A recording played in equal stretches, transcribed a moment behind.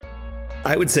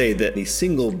I would say that the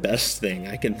single best thing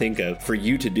I can think of for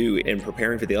you to do in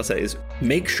preparing for the LSAT is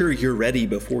make sure you're ready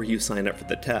before you sign up for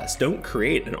the test. Don't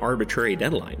create an arbitrary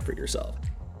deadline for yourself.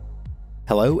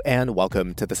 Hello and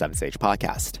welcome to the 7th Stage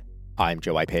Podcast. I'm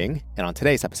Joe Ping, and on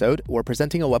today's episode, we're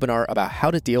presenting a webinar about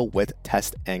how to deal with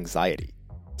test anxiety.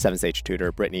 7th Stage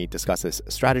tutor Brittany discusses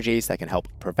strategies that can help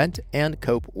prevent and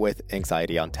cope with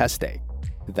anxiety on test day.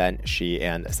 Then she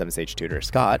and 7th Stage tutor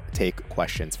Scott take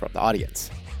questions from the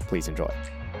audience. Please enjoy.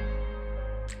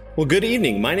 Well, good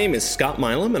evening. My name is Scott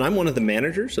Milam, and I'm one of the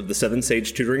managers of the 7th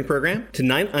Stage Tutoring Program.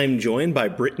 Tonight, I'm joined by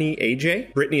Brittany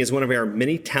AJ. Brittany is one of our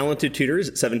many talented tutors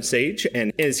at 7th Stage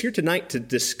and is here tonight to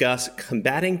discuss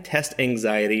combating test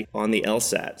anxiety on the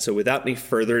LSAT. So without any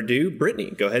further ado,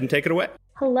 Brittany, go ahead and take it away.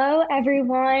 Hello,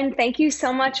 everyone. Thank you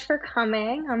so much for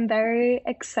coming. I'm very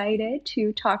excited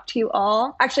to talk to you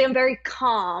all. Actually, I'm very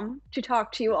calm to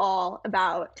talk to you all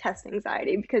about test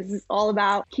anxiety because it's all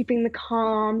about keeping the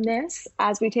calmness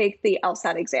as we take the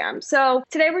LSAT exam. So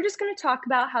today we're just going to talk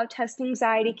about how test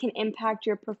anxiety can impact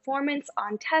your performance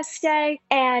on test day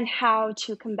and how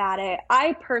to combat it.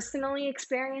 I personally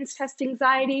experience test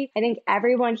anxiety. I think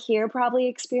everyone here probably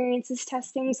experiences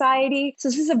test anxiety. So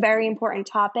this is a very important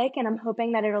topic, and I'm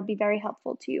hoping that it'll be very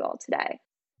helpful to you all today.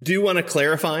 Do want to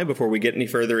clarify before we get any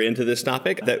further into this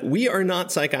topic that we are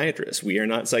not psychiatrists, we are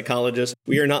not psychologists,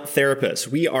 we are not therapists,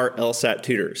 we are LSAT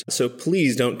tutors. So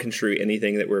please don't construe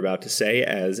anything that we're about to say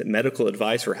as medical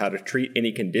advice for how to treat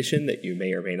any condition that you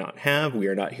may or may not have. We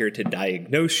are not here to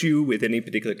diagnose you with any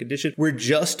particular condition. We're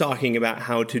just talking about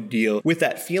how to deal with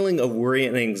that feeling of worry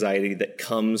and anxiety that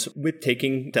comes with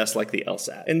taking tests like the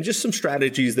LSAT. And just some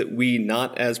strategies that we,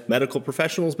 not as medical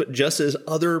professionals, but just as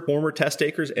other former test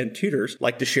takers and tutors,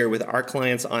 like to share with our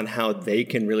clients on how they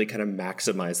can really kind of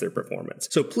maximize their performance.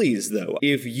 So please, though,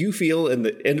 if you feel in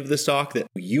the end of this talk that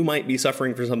you might be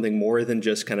suffering from something more than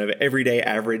just kind of everyday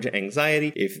average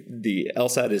anxiety, if the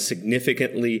LSAT is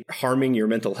significantly harming your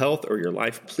mental health or your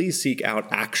life, please seek out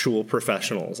actual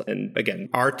professionals. And again,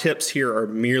 our tips here are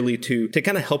merely to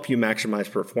kind of help you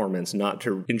maximize performance, not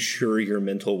to ensure your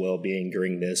mental well-being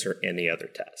during this or any other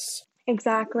tests.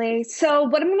 Exactly. So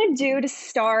what I'm going to do to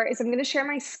start is I'm going to share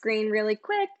my screen really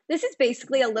quick. This is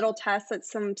basically a little test that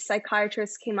some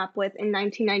psychiatrists came up with in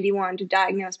 1991 to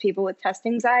diagnose people with test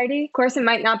anxiety. Of course, it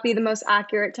might not be the most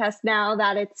accurate test now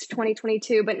that it's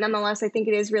 2022, but nonetheless, I think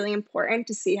it is really important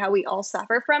to see how we all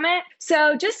suffer from it.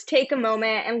 So just take a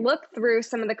moment and look through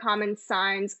some of the common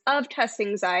signs of test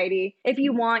anxiety. If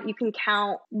you want, you can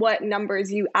count what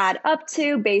numbers you add up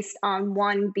to based on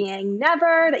 1 being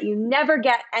never, that you never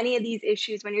get any of these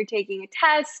issues when you're taking a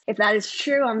test. If that is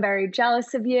true, I'm very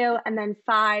jealous of you. And then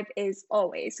 5 is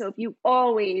always. So if you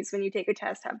always, when you take a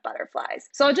test, have butterflies.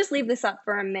 So I'll just leave this up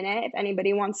for a minute if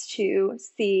anybody wants to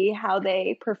see how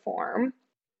they perform.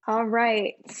 All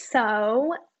right.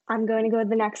 So I'm going to go to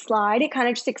the next slide. It kind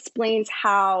of just explains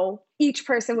how each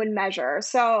person would measure.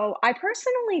 So I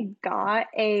personally got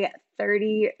a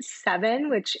 37,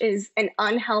 which is an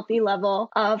unhealthy level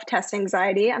of test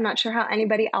anxiety. I'm not sure how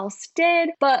anybody else did,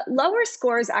 but lower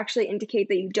scores actually indicate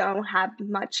that you don't have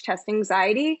much test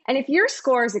anxiety. And if your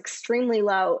score is extremely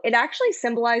low, it actually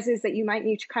symbolizes that you might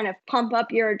need to kind of pump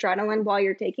up your adrenaline while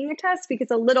you're taking a test, because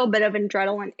a little bit of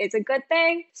adrenaline is a good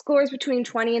thing. Scores between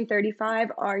 20 and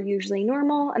 35 are usually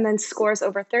normal, and then scores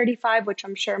over 35, which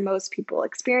I'm sure most people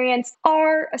experience,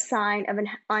 are a sign of an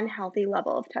unhealthy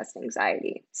level of test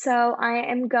anxiety. So I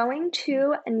am going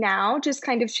to now just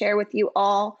kind of share with you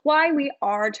all why we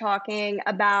are talking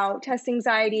about test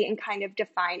anxiety and kind of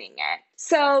defining it.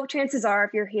 So chances are,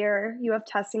 if you're here, you have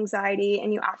test anxiety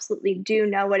and you absolutely do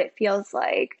know what it feels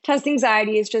like. Test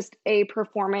anxiety is just a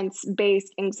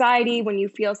performance-based anxiety when you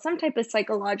feel some type of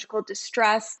psychological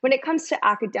distress when it comes to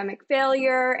academic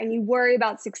failure and you worry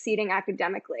about succeeding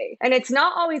academically. And it's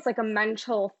not always like a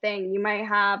mental thing. You might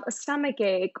have a stomach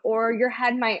ache or your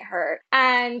head might hurt.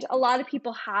 And a lot of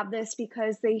people have this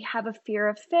because they have a fear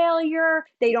of failure.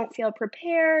 They don't feel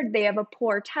prepared. They have a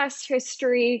poor test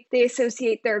history. They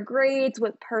associate their grades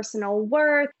with personal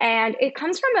worth. And it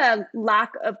comes from a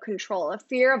lack of control, a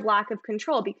fear of lack of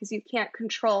control, because you can't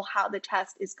control how the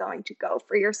test is going to go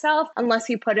for yourself unless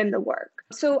you put in the work.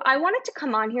 So I wanted to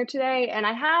come on here today, and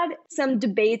I had some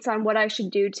debates on what I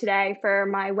should do today for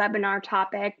my webinar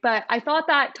topic, but I thought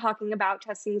that talking about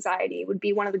test anxiety would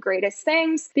be one of the greatest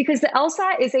things, because the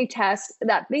LSAT is a test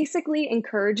that basically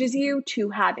encourages you to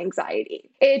have anxiety.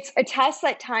 It's a test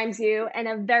that times you in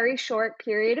a very short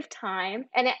period of time,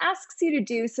 and it asks you to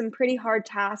do some pretty hard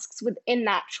tasks within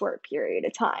that short period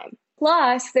of time.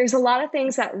 Plus, there's a lot of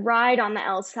things that ride on the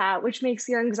LSAT, which makes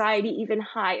your anxiety even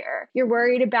higher. You're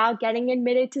worried about getting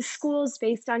admitted to schools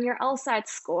based on your LSAT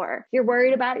score. You're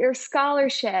worried about your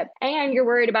scholarship, and you're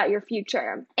worried about your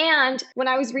future. And when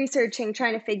I was researching,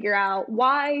 trying to figure out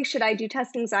why should I do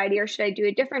test anxiety or should I do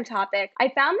a different topic, I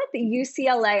found that the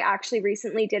UCLA actually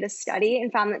recently did a study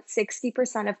and found that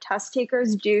 60% of test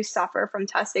takers do suffer from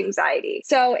test anxiety.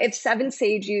 So if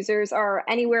 7Sage users are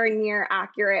anywhere near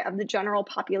accurate of the general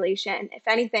population, if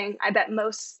anything, I bet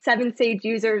most 7Sage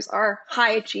users are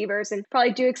high achievers and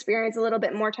probably do experience a little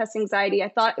bit more test anxiety. I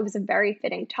thought it was a very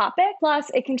fitting topic.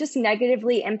 Plus, it can just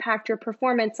negatively impact your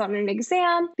performance on an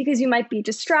exam because you might be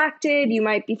distracted, you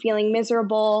might be feeling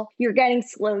miserable, you're getting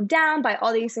slowed down by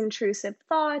all these intrusive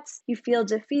thoughts, you feel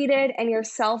defeated, and your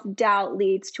self-doubt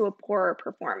leads to a poorer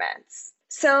performance.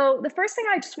 So the first thing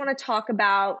I just want to talk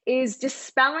about is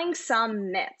dispelling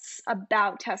some myths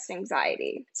about test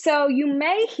anxiety. So you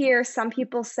may hear some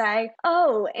people say,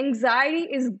 oh, anxiety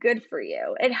is good for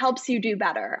you. It helps you do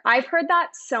better. I've heard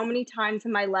that so many times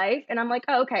in my life, and I'm like,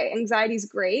 oh, okay, anxiety is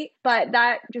great, but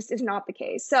that just is not the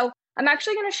case. So I'm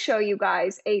actually going to show you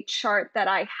guys a chart that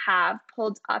I have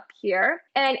pulled up here,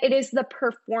 and it is the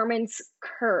performance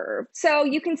curve. So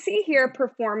you can see here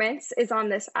performance is on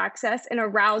this axis and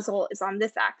arousal is on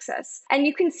this axis. And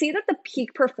you can see that the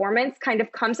peak performance kind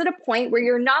of comes at a point where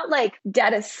you're not like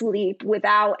dead asleep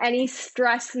without any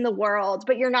stress in the world,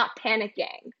 but you're not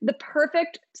panicking. The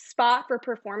perfect spot for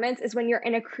performance is when you're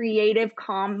in a creative,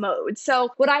 calm mode. So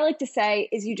what I like to say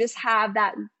is you just have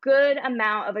that good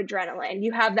amount of adrenaline.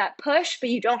 You have that push, but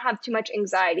you don't have too much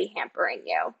anxiety hampering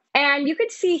you. And you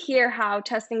could see here how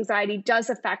test anxiety does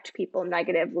affect people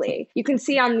negatively. You can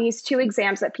see on these two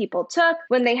exams that people took,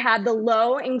 when they had the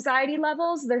low anxiety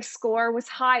levels, their score was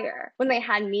higher. When they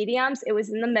had mediums, it was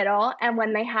in the middle. And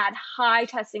when they had high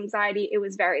test anxiety, it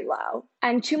was very low.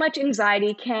 And too much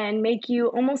anxiety can make you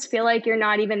almost feel like you're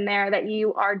not even there, that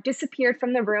you are disappeared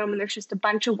from the room and there's just a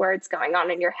bunch of words going on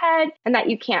in your head and that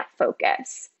you can't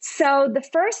focus. So the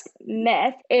first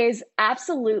myth is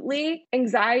absolutely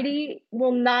anxiety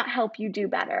will not help you do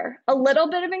better. A little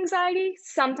bit of anxiety,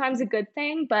 sometimes a good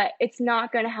thing, but it's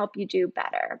not going to help you do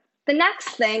better. The next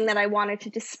thing that I wanted to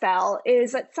dispel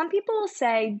is that some people will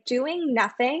say doing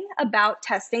nothing about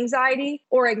test anxiety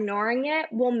or ignoring it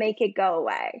will make it go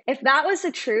away. If that was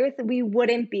the truth, we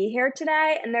wouldn't be here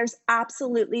today. And there's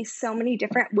absolutely so many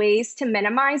different ways to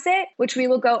minimize it, which we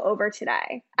will go over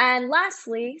today. And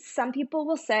lastly, some people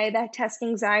will say that test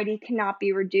anxiety cannot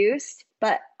be reduced,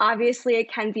 but obviously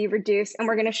it can be reduced, and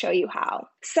we're going to show you how.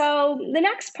 So the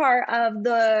next part of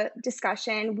the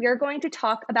discussion, we're going to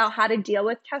talk about how to deal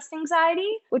with test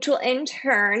anxiety, which will in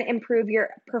turn improve your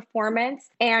performance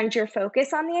and your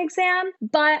focus on the exam.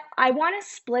 But I want to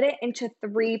split it into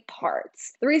 3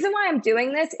 parts. The reason why I'm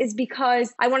doing this is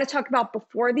because I want to talk about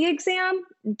before the exam,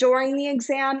 during the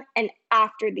exam, and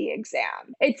after the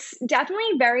exam. It's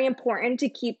definitely very important to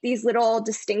keep these little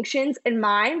distinctions in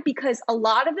mind because a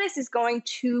lot of this is going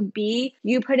to be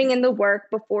you putting in the work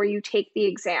before you take the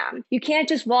exam. You can't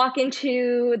just walk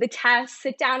into the test,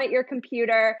 sit down at your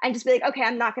computer, and just be like, okay,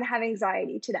 I'm not going to have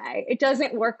anxiety today. It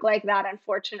doesn't work like that,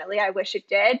 unfortunately. I wish it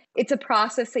did. It's a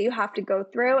process that you have to go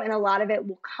through, and a lot of it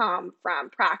will come from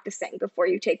practicing before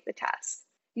you take the test.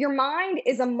 Your mind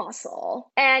is a muscle,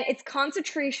 and its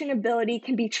concentration ability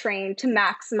can be trained to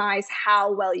maximize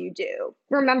how well you do.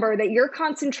 Remember that your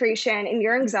concentration and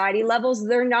your anxiety levels,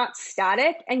 they're not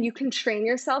static, and you can train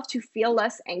yourself to feel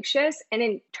less anxious and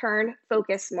in turn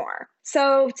focus more.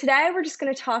 So today we're just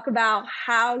going to talk about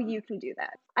how you can do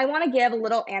that. I want to give a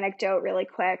little anecdote really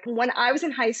quick. When I was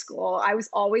in high school, I was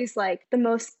always like the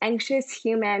most anxious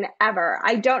human ever.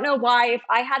 I don't know why. If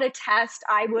I had a test,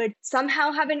 I would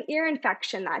somehow have an ear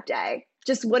infection that day.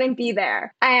 Just wouldn't be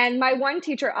there. And my one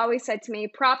teacher always said to me,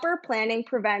 proper planning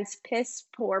prevents piss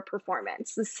poor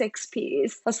performance, the 6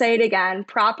 Ps. I'll say it again.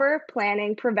 Proper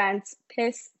planning prevents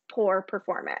piss poor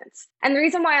performance. And the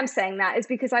reason why I'm saying that is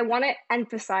because I want to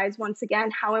emphasize once again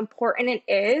how important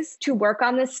it is to work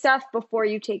on this stuff before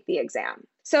you take the exam.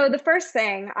 So the first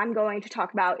thing I'm going to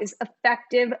talk about is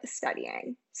effective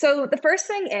studying. So the first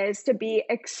thing is to be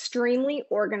extremely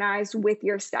organized with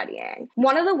your studying.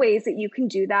 One of the ways that you can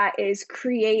do that is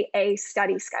create a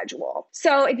study schedule.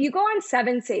 So if you go on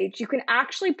 7Sage, you can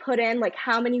actually put in like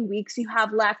how many weeks you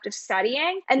have left of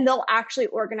studying, and they'll actually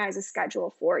organize a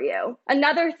schedule for you.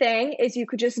 Another thing is you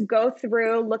could just go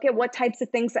through, look at what types of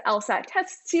things the LSAT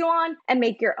tests you on, and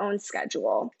make your own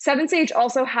schedule. 7Sage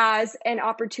also has an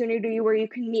opportunity where you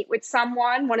can meet with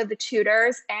someone, one of the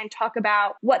tutors, and talk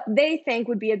about what they think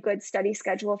would be a good study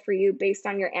schedule for you based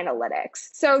on your analytics.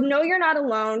 So know you're not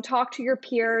alone. Talk to your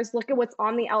peers, look at what's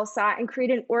on the LSAT, and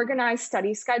create an organized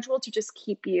study schedule to just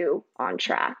keep you on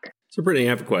track. So Brittany, I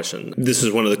have a question. This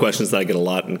is one of the questions that I get a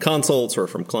lot in consults or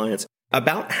from clients.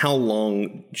 About how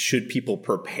long should people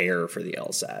prepare for the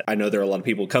LSAT? I know there are a lot of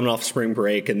people coming off spring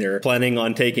break and they're planning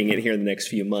on taking it here in the next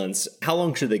few months. How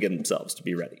long should they give themselves to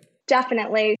be ready?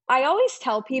 Definitely. I always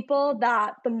tell people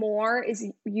that the more is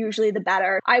usually the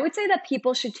better. I would say that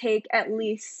people should take at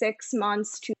least 6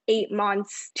 months to 8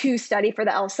 months to study for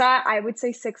the LSAT. I would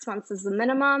say 6 months is the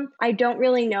minimum. I don't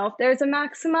really know if there's a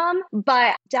maximum,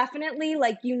 but definitely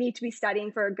you need to be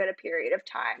studying for a good period of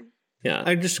time. Yeah,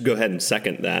 I just go ahead and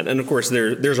second that. And of course,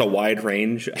 there's a wide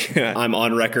range. I'm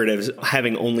on record as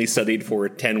having only studied for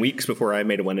 10 weeks before I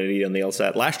made a 180 on the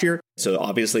LSAT last year. So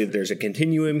obviously there's a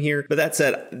continuum here. But that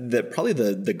said, probably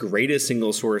the greatest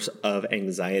single source of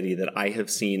anxiety that I have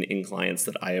seen in clients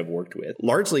that I have worked with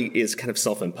largely is kind of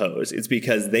self-imposed. It's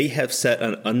because they have set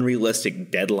an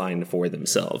unrealistic deadline for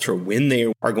themselves for when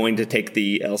they are going to take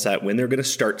the LSAT, when they're going to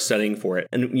start studying for it.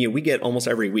 And we get almost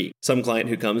every week some client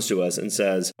who comes to us and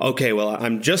says, okay, well,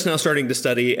 I'm just now starting to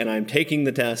study and I'm taking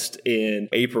the test in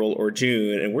April or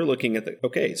June. And we're looking at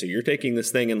okay, so you're taking this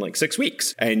thing in 6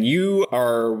 weeks and you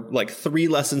are 3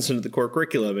 lessons into the core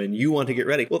curriculum and you want to get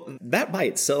ready. Well, that by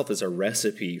itself is a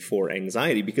recipe for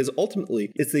anxiety because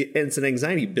ultimately it's an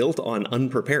anxiety built on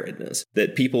unpreparedness,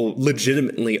 that people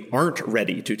legitimately aren't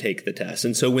ready to take the test.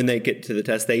 And so when they get to the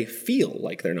test, they feel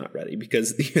like they're not ready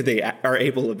because they are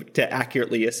able to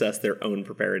accurately assess their own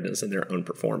preparedness and their own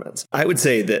performance. I would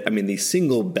say that, the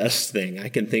single best thing I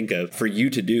can think of for you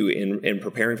to do in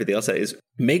preparing for the LSAT is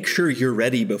make sure you're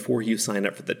ready before you sign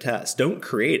up for the test. Don't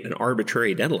create an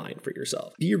arbitrary deadline for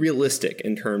yourself. Be realistic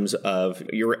in terms of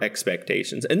your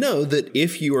expectations and know that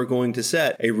if you are going to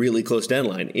set a really close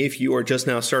deadline, if you are just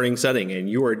now starting studying and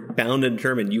you are bound and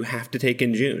determined you have to take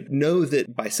in June, know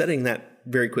that by setting that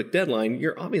very quick deadline,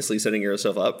 you're obviously setting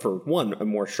yourself up for one, a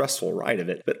more stressful ride of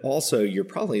it, but also you're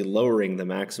probably lowering the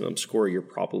maximum score you're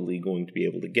probably going to be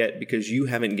able to get because you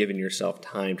haven't given yourself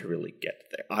time to really get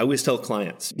there. I always tell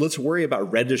clients, let's worry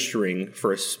about registering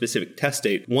for a specific test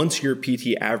date once your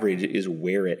PT average is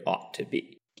where it ought to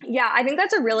be. Yeah, I think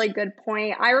that's a really good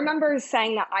point. I remember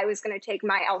saying that I was going to take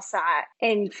my LSAT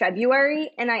in February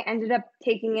and I ended up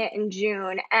taking it in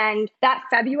June. And that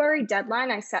February deadline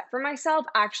I set for myself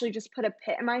actually just put a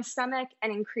pit in my stomach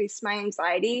and increased my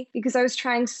anxiety because I was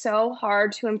trying so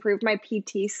hard to improve my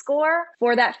PT score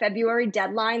for that February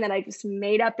deadline that I just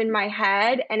made up in my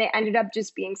head. And it ended up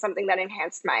just being something that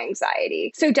enhanced my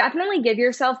anxiety. So definitely give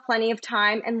yourself plenty of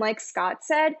time. And like Scott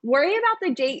said, worry about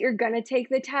the date you're going to take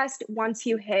the test once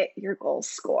you hit your goal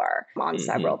score on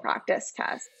several practice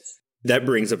tests. That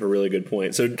brings up a really good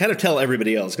point. So kind of tell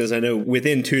everybody else, because I know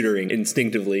within tutoring,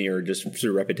 instinctively or just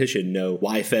through repetition, know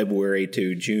why February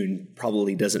to June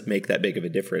probably doesn't make that big of a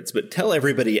difference. But tell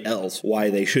everybody else why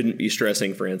they shouldn't be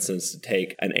stressing, for instance, to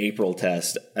take an April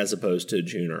test as opposed to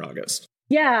June or August.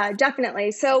 Yeah,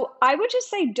 definitely. So I would just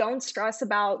say don't stress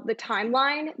about the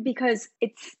timeline because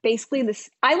it's basically this.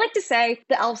 I like to say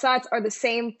the LSATs are the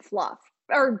same fluff.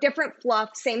 Or different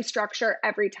fluff, same structure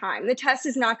every time. The test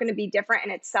is not going to be different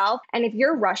in itself. And if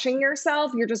you're rushing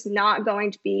yourself, you're just not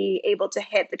going to be able to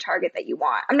hit the target that you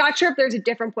want. I'm not sure if there's a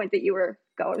different point that you were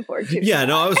going for too. Yeah,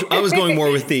 no, I was going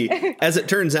more with as it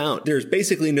turns out, there's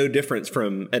basically no difference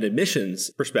from an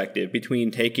admissions perspective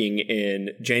between taking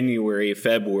in January,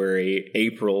 February,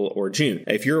 April, or June.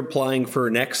 If you're applying for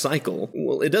next cycle,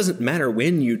 well, it doesn't matter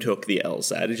when you took the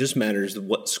LSAT. It just matters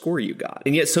what score you got.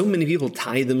 And yet so many people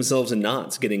tie themselves in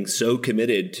knots getting so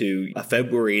committed to a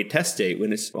February test date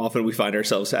when it's often we find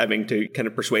ourselves having to kind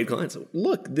of persuade clients,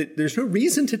 look, there's no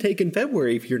reason to take in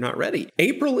February if you're not ready.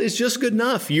 April is just good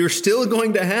enough. You're still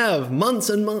going to have months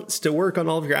and months to work on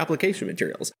all of your application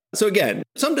materials. So again,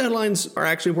 some deadlines are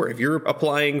actually important. If you're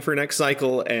applying for next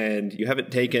cycle and you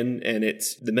haven't taken and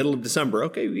it's the middle of December,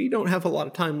 okay, you don't have a lot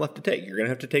of time left to take. You're going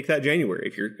to have to take that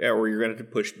January or you're going to have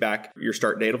to push back your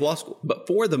start date of law school. But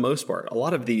for the most part, a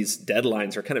lot of these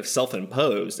deadlines are kind of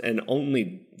self-imposed and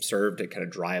only serve to kind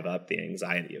of drive up the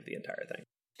anxiety of the entire thing.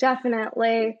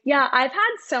 Definitely. Yeah, I've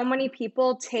had so many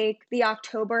people take the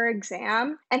October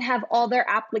exam and have all their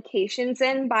applications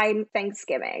in by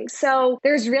Thanksgiving. So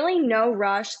there's really no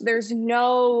rush. There's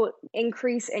no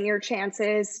increase in your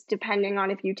chances depending on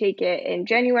if you take it in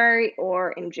January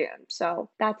or in June.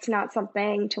 So that's not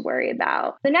something to worry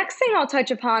about. The next thing I'll touch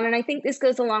upon, and I think this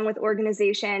goes along with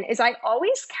organization, is I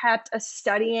always kept a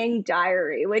studying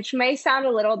diary, which may sound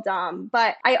a little dumb,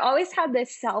 but I always had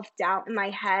this self-doubt in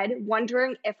my head,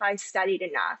 wondering if if I studied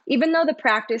enough. Even though the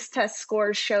practice test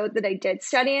scores showed that I did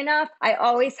study enough, I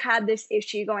always had this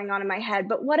issue going on in my head.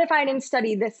 But what if I didn't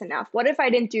study this enough? What if I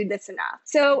didn't do this enough?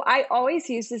 So I always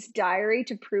used this diary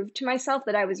to prove to myself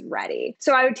that I was ready.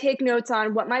 So I would take notes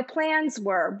on what my plans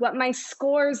were, what my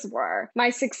scores were, my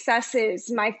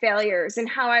successes, my failures, and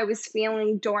how I was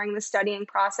feeling during the studying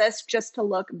process, just to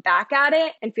look back at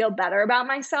it and feel better about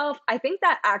myself. I think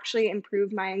that actually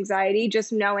improved my anxiety,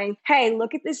 just knowing, hey,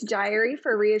 look at this diary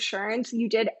for reassurance. You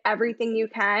did everything you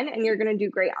can and you're going to do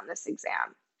great on this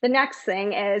exam. The next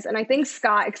thing is, and I think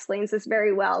Scott explains this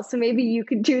very well, so maybe you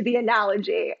could do the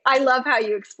analogy. I love how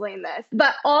you explain this,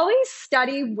 but always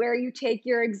study where you take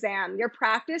your exam. Your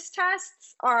practice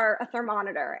tests are a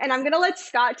thermometer, and I'm going to let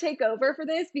Scott take over for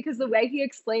this because the way he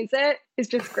explains it is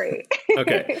just great.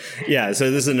 Okay. Yeah. So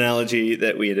this is an analogy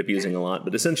that we end up using a lot,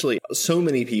 but essentially so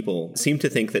many people seem to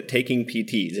think that taking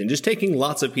PTs and just taking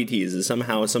lots of PTs is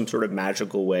somehow some sort of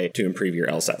magical way to improve your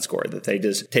LSAT score, that they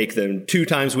just take them 2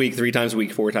 times a week, 3 times a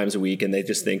week, 4 times a week, and they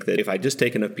just think that if I just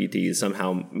take enough PTs,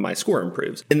 somehow my score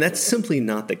improves. And that's simply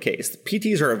not the case.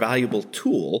 PTs are a valuable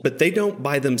tool, but they don't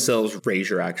by themselves raise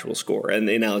your actual score. And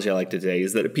the analogy I like to say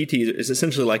is that a PT is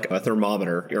essentially like a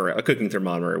thermometer or a cooking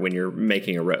thermometer when you're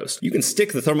making a roast. You can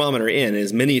stick the thermometer in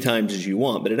as many times as you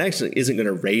want, but it actually isn't going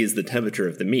to raise the temperature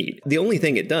of the meat. The only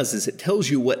thing it does is it tells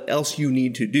you what else you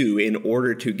need to do in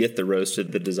order to get the roast to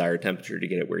the desired temperature to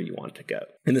get it where you want it to go.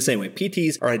 In the same way,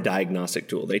 PTs are a diagnostic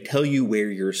tool. They tell you where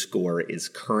your score is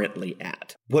currently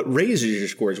at. What raises your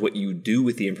score is what you do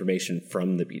with the information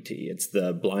from the PT. It's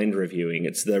the blind reviewing.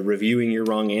 It's the reviewing your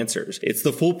wrong answers. It's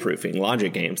the foolproofing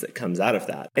logic games that comes out of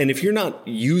that. And if you're not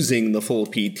using the full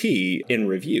PT in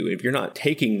review, if you're not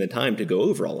taking the time to go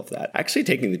over all of that, actually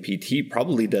taking the PT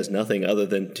probably does nothing other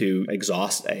than to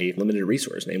exhaust a limited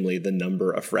resource, namely the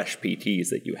number of fresh PTs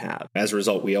that you have. As a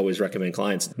result, we always recommend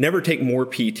clients never take more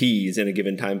PTs in a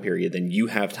given time period than you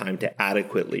have time to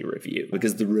adequately review,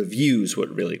 because the review is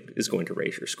what really is going to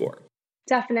raise your score.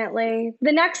 Definitely.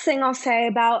 The next thing I'll say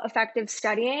about effective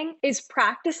studying is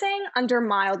practicing under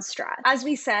mild stress. As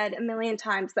we said a million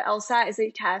times, the LSAT is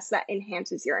a test that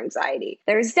enhances your anxiety.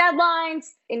 There's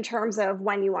deadlines in terms of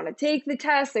when you want to take the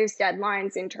test. There's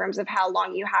deadlines in terms of how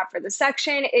long you have for the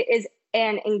section. It is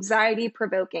an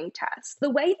anxiety-provoking test. The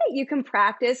way that you can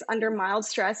practice under mild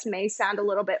stress may sound a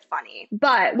little bit funny,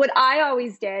 but what I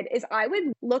always did is I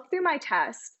would look through my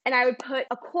test and I would put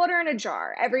a quarter in a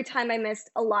jar every time I missed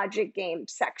a logic game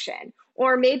section.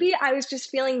 Or maybe I was just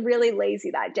feeling really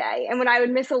lazy that day, and when I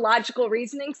would miss a logical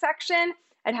reasoning section,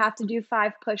 I'd have to do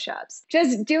 5 push-ups.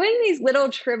 Just doing these little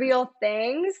trivial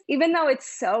things, even though it's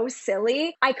so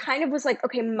silly, I kind of was like,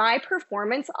 okay, my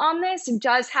performance on this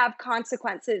does have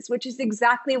consequences, which is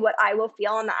exactly what I will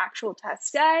feel on the actual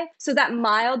test day. So that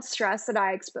mild stress that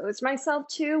I exposed myself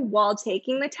to while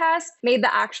taking the test made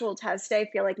the actual test day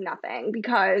feel like nothing,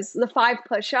 because the 5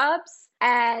 push-ups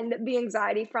and the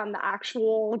anxiety from the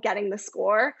actual getting the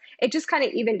score, it just kind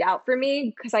of evened out for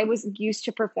me because I was used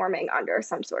to performing under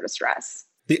some sort of stress.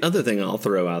 The other thing I'll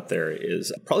throw out there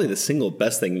is probably the single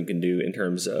best thing you can do in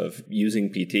terms of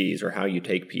using PTs or how you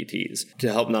take PTs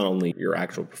to help not only your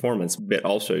actual performance, but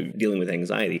also dealing with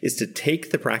anxiety, is to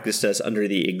take the practice test under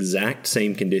the exact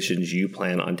same conditions you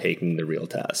plan on taking the real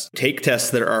test. Take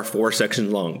tests that are 4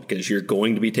 sections long because you're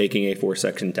going to be taking a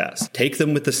 4-section test. Take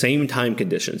them with the same time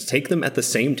conditions. Take them at the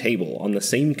same table on the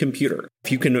same computer.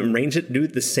 If you can arrange it, do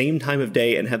it the same time of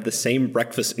day and have the same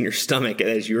breakfast in your stomach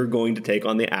as you're going to take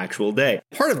on the actual day.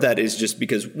 Part of that is just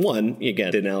because, one,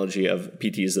 again, the analogy of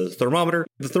PT is the thermometer.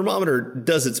 The thermometer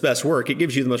does its best work. It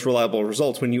gives you the most reliable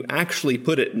results when you actually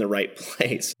put it in the right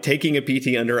place. Taking a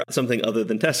PT under something other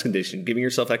than test condition, giving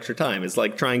yourself extra time, is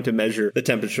like trying to measure the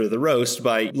temperature of the roast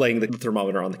by laying the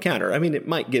thermometer on the counter. I mean, it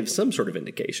might give some sort of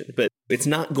indication, but it's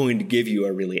not going to give you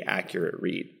a really accurate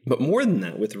read. But more than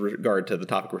that, with regard to the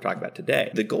topic we're talking about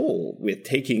today, the goal with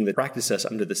taking the practice test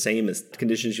under the same as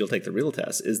conditions you'll take the real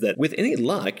test is that with any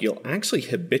luck, you'll actually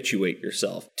habituate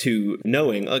yourself to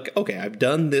knowing, okay, I've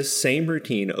done this same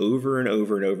routine over and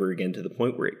over and over again to the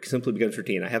point where it simply becomes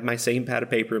routine. I have my same pad of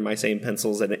paper and my same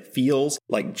pencils, and it feels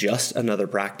like just another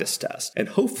practice test. And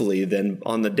hopefully then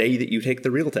on the day that you take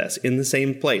the real test, in the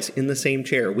same place, in the same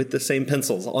chair, with the same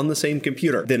pencils, on the same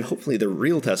computer, then hopefully the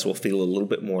real test will feel a little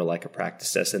bit more like a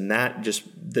practice test. And that, just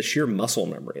the sheer muscle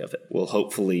memory of it, will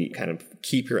hopefully kind of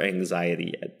keep your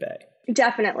anxiety at bay.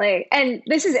 Definitely. And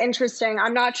this is interesting.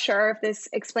 I'm not sure if this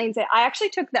explains it. I actually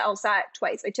took the LSAT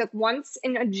twice. I took once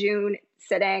in a June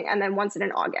sitting and then once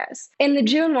in August. In the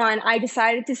June one, I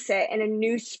decided to sit in a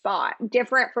new spot,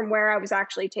 different from where I was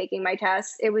actually taking my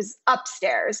test. It was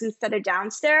upstairs instead of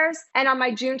downstairs. And on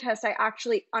my June test, I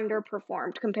actually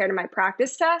underperformed compared to my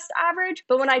practice test average.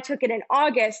 But when I took it in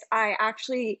August, I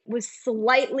actually was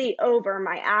slightly over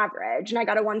my average, and I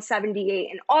got a 178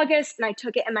 in August, and I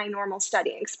took it in my normal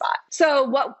studying spot. So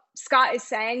what Scott is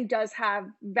saying does have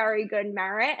very good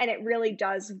merit, and it really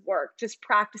does work, just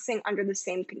practicing under the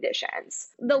same conditions.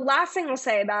 The last thing I'll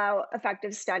say about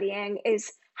effective studying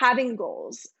is having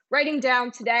goals. Writing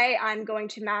down, today I'm going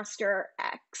to master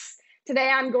X. Today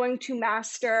I'm going to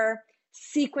master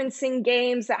sequencing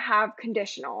games that have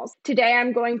conditionals. Today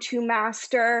I'm going to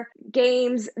master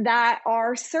games that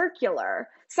are circular.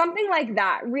 Something like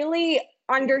that. Really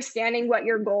understanding what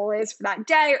your goal is for that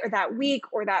day or that week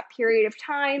or that period of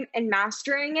time and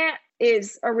mastering it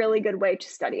is a really good way to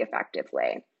study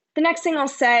effectively. The next thing I'll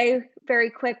say very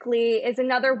quickly is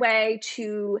another way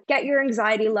to get your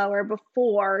anxiety lower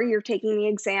before you're taking the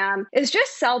exam is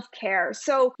just self-care.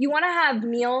 So you want to have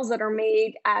meals that are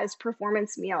made as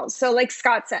performance meals. So like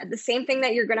Scott said, the same thing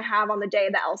that you're going to have on the day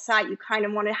of the LSAT, you kind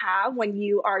of want to have when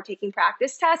you are taking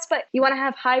practice tests, but you want to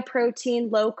have high protein,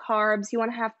 low carbs. You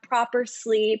want to have proper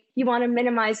sleep. You want to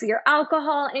minimize your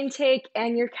alcohol intake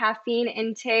and your caffeine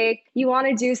intake. You want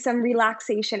to do some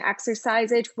relaxation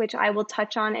exercises, which I will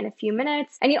touch on in a few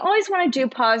minutes. And you always want to do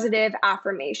positive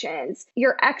affirmations.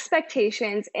 Your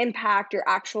expectations impact your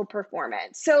actual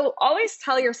performance. So always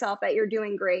tell yourself that you're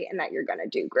doing great and that you're going to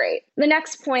do great. The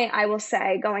next point I will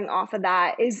say going off of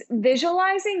that is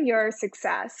visualizing your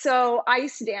success. So I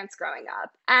used to dance growing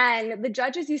up, and the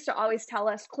judges used to always tell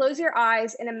us, close your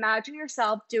eyes and imagine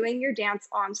yourself doing your dance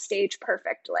on stage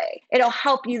perfectly. It'll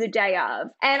help you the day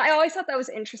of. And I always thought that was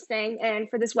interesting. And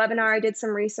for this webinar, I did some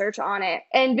research on it.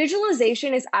 And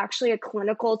visualization is actually a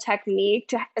clinical technique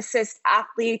to assist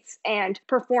athletes and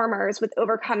performers with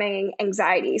overcoming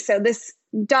anxiety. So this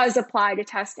does apply to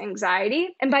test anxiety.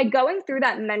 And by going through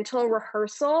that mental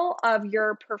rehearsal of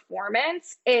your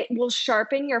performance, it will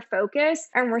sharpen your focus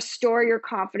and restore your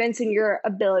confidence in your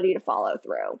ability to follow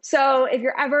through. So if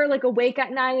you're ever like awake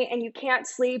at night and you can't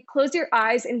sleep, close your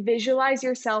eyes and visualize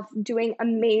yourself doing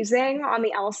amazing on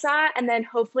the LSAT. And then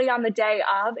hopefully on the day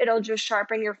of, it'll just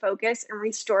sharpen your focus and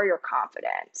restore your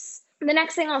confidence. The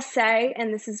next thing I'll say,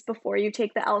 and this is before you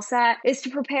take the LSAT, is to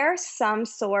prepare some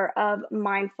sort of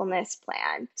mindfulness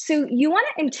plan. So you want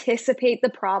to anticipate the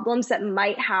problems that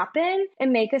might happen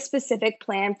and make a specific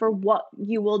plan for what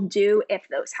you will do if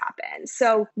those happen.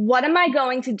 So what am I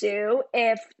going to do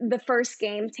if the first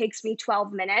game takes me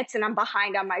 12 minutes and I'm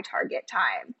behind on my target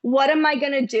time? What am I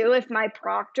going to do if my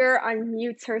proctor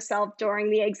unmutes herself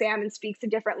during the exam and speaks a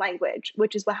different language,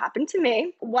 which is what happened to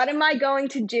me? What am I going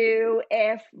to do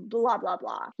if blah, blah,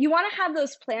 blah. You want to have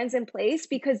those plans in place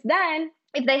because then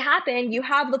if they happen, you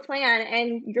have the plan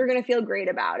and you're going to feel great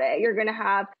about it. You're going to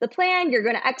have the plan, you're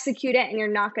going to execute it, and you're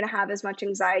not going to have as much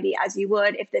anxiety as you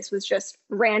would if this was just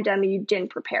random and you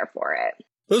didn't prepare for it.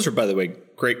 Those are, by the way,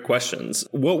 great questions.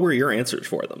 What were your answers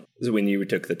for them when you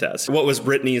took the test? What was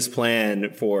Brittany's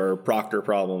plan for proctor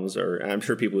problems? Or I'm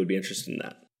sure people would be interested in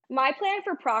that. My plan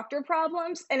for proctor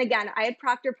problems, and again, I had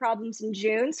proctor problems in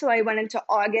June, so I went into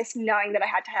August knowing that I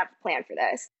had to have a plan for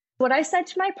this. What I said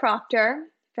to my proctor,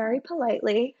 very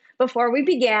politely, before we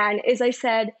began, is I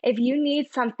said, if you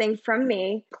need something from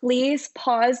me, please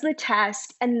pause the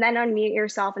test and then unmute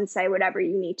yourself and say whatever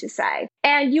you need to say.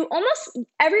 And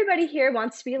everybody here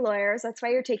wants to be lawyers. That's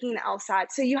why you're taking the LSAT.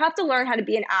 So you have to learn how to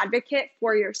be an advocate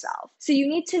for yourself. So you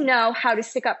need to know how to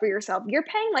stick up for yourself. You're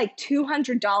paying like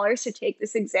 $200 to take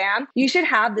this exam. You should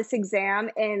have this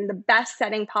exam in the best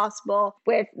setting possible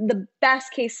with the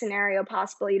best case scenario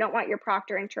possible. You don't want your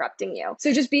proctor interrupting you.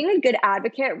 So just being a good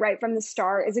advocate right from the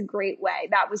start is a great way.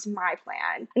 That was my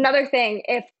plan. Another thing,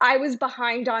 if I was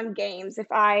behind on games, if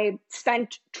I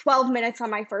spent 12 minutes on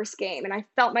my first game and I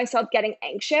felt myself getting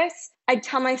anxious, I'd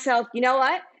tell myself, you know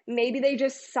what? Maybe they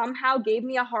just somehow gave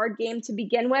me a hard game to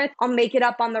begin with. I'll make it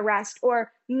up on the rest.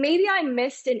 Or maybe I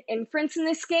missed an inference in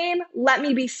this game. Let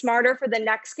me be smarter for the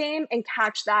next game and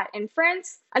catch that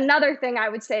inference. Another thing I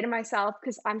would say to myself,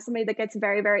 because I'm somebody that gets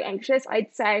very, very anxious,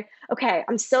 I'd say, okay,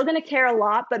 I'm still going to care a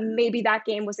lot, but maybe that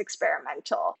game was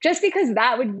experimental. Just because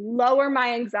that would lower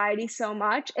my anxiety so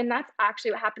much. And that's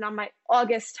actually what happened on my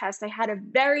August test. I had a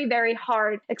very, very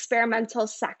hard experimental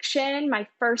section, my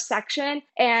first section,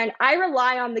 and I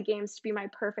rely on the games to be my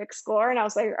perfect score. And I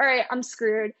was like, all right, I'm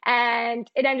screwed. And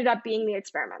it ended up being the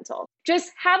experimental.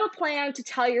 Just have a plan to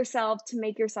tell yourself to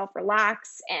make yourself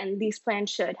relax, and these plans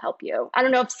should help you. I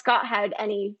don't know if Scott had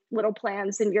any little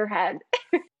plans in your head.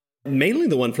 Mainly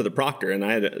the one for the proctor, and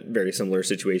I had a very similar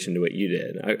situation to what you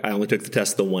did. I only took the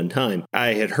test the one time.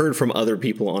 I had heard from other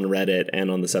people on Reddit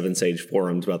and on the 7Sage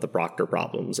forums about the proctor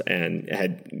problems and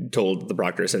had told the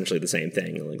proctor essentially the same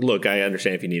thing. Like, look, I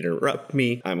understand if you need to interrupt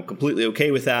me. I'm completely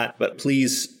okay with that, but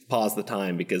please pause the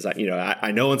time because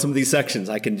I know in some of these sections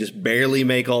I can just barely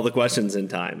make all the questions in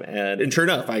time. And sure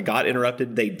enough, I got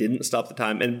interrupted. They didn't stop the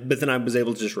time. But then I was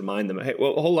able to just remind them, hey,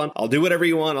 well, hold on. I'll do whatever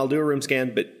you want. I'll do a room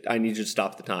scan, but I need you to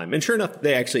stop the time. And sure enough,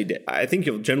 they actually did. I think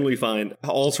you'll generally find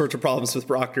all sorts of problems with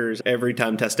proctors. Every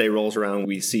time test day rolls around,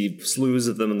 we see slews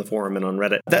of them in the forum and on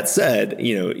Reddit. That said,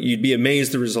 you'd be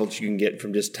amazed the results you can get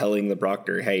from just telling the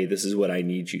proctor, hey, this is what I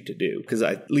need you to do. Because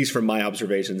at least from my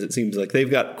observations, it seems like they've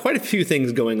got quite a few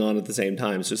things going on at the same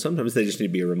time. So sometimes they just need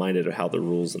to be reminded of how the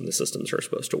rules and the systems are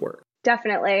supposed to work.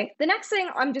 Definitely. The next thing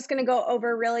I'm just going to go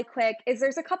over really quick is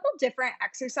there's a couple different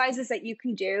exercises that you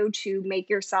can do to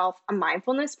make yourself a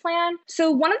mindfulness plan.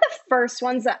 So one of the first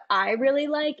ones that I really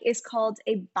like is called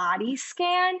a body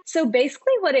scan. So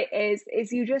basically what it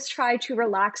is you just try to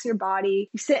relax your body.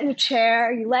 You sit in a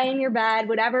chair, you lay in your bed,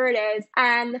 whatever it is.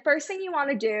 And the first thing you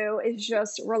want to do is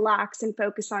just relax and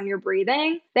focus on your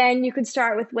breathing. Then you could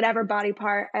start with whatever body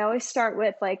part. I always start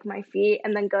with like my feet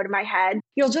and then go to my head.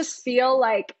 You'll just feel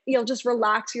like you'll just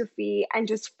relax your feet and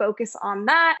just focus on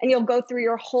that. And you'll go through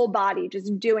your whole body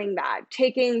just doing that,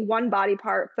 taking one body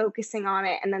part, focusing on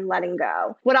it, and then letting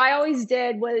go. What I always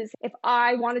did was if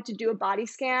I wanted to do a body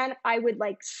scan, I would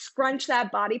like scrunch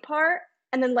that body part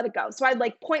and then let it go. So I'd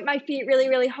like point my feet really,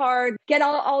 really hard, get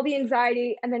all the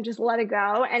anxiety, and then just let it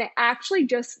go. And it actually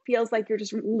just feels like you're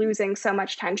just losing so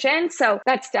much tension. So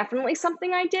that's definitely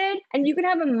something I did. And you can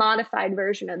have a modified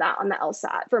version of that on the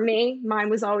LSAT. For me, mine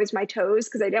was always my toes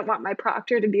because I didn't want my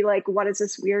proctor to be like, what is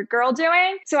this weird girl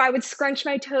doing? So I would scrunch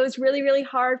my toes really, really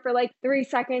hard for like 3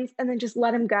 seconds and then just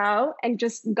let them go and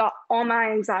just got all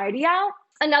my anxiety out.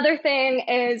 Another thing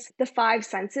is the 5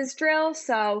 senses drill.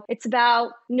 So it's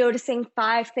about noticing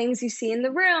 5 things you see in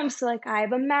the room. So like I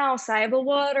have a mouse, I have a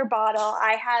water bottle,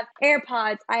 I have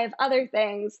AirPods, I have other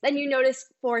things. Then you notice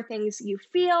 4 things you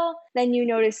feel. Then you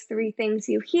notice 3 things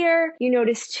you hear. You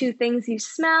notice 2 things you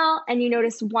smell, and you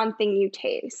notice 1 thing you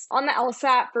taste. On the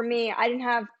LSAT, for me, I didn't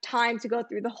have time to go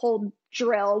through the whole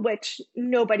drill, which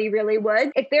nobody really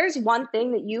would. If there's one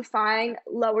thing that you find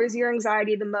lowers your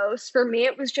anxiety the most, for me,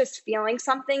 it was just feeling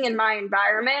something in my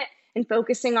environment and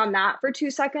focusing on that for 2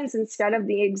 seconds instead of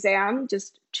the exam,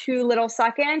 just 2 little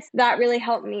seconds. That really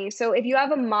helped me. So if you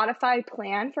have a modified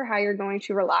plan for how you're going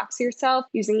to relax yourself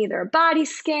using either a body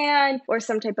scan or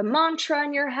some type of mantra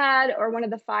in your head or one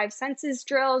of the 5 senses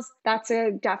drills, that's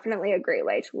definitely a great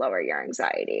way to lower your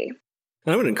anxiety.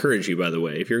 And I would encourage you, by the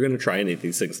way, if you're going to try any of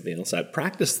these things in the LSAT,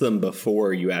 practice them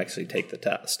before you actually take the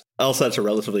test. LSAT's a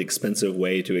relatively expensive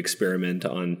way to experiment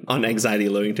on anxiety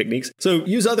lowering techniques. So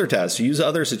use other tests, use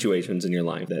other situations in your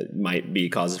life that might be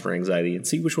causes for anxiety and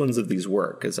see which ones of these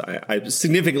work, because I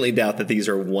significantly doubt that these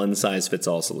are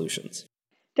one-size-fits-all solutions.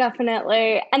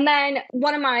 Definitely. And then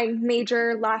one of my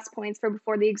major last points for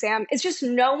before the exam is just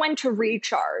know when to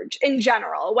recharge in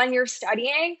general. When you're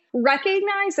studying,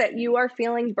 recognize that you are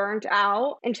feeling burnt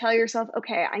out and tell yourself,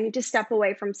 okay, I need to step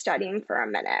away from studying for a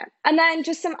minute. And then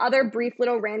just some other brief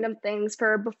little random things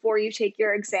for before you take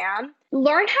your exam.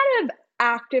 Learn how to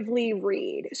actively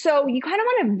read. So you kind of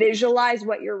want to visualize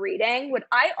what you're reading. What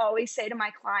I always say to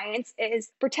my clients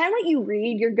is pretend what you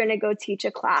read, you're going to go teach a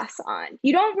class on.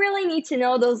 You don't really need to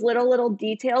know those little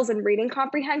details in reading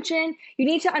comprehension. You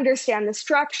need to understand the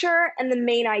structure and the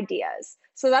main ideas.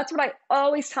 So that's what I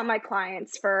always tell my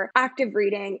clients for active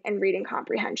reading and reading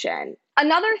comprehension.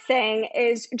 Another thing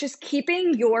is just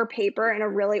keeping your paper in a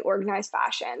really organized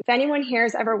fashion. If anyone here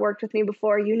has ever worked with me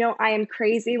before, you know I am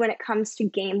crazy when it comes to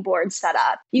game board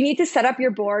setup. You need to set up your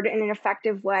board in an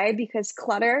effective way because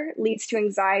clutter leads to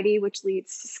anxiety, which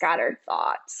leads to scattered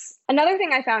thoughts. Another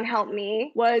thing I found helped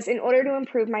me was in order to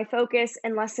improve my focus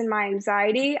and lessen my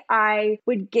anxiety, I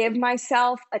would give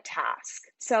myself a task.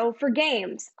 So for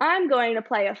games, I'm going to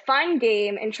play a fun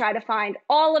game and try to find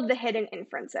all of the hidden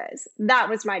inferences. That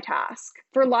was my task.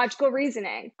 For logical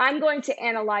reasoning, I'm going to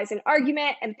analyze an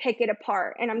argument and pick it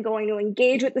apart, and I'm going to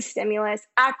engage with the stimulus,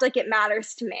 act like it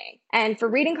matters to me. And for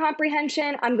reading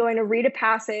comprehension, I'm going to read a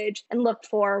passage and look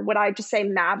for what I just say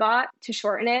MABOT to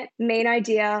shorten it, main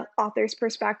idea, author's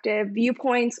perspective,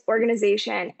 viewpoints,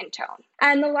 organization, and tone.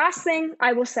 And the last thing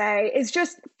I will say is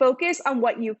just focus on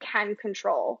what you can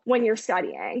control when you're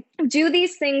studying. Do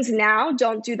these things now.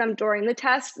 Don't do them during the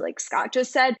test. Like Scott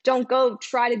just said, don't go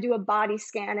try to do a body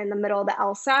scan in the middle of the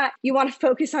LSAT. You want to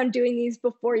focus on doing these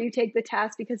before you take the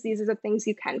test because these are the things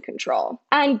you can control.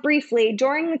 And briefly,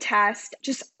 during the test,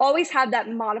 just always have that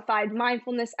modified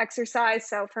mindfulness exercise.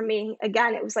 So for me,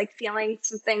 again, it was like feeling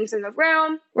some things in the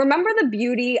room. Remember the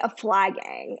beauty of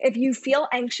flagging. If you feel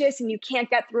anxious and you can't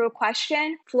get through a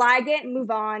question, flag it,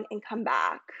 move on, and come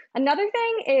back. Another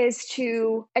thing is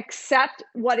to accept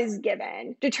what is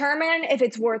given. Determine if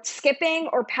it's worth skipping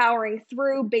or powering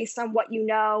through based on what you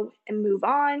know and move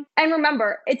on. And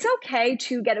remember, it's okay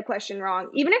to get a question wrong.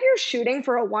 Even if you're shooting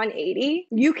for a 180,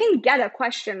 you can get a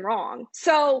question wrong.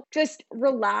 So just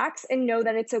relax and know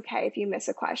that it's okay if you miss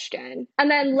a question.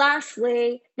 And then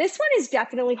lastly, this one is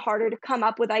definitely harder to come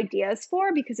up with ideas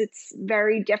for because it's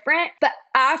very different. But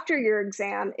after your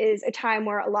exam is a time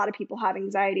where a lot of people have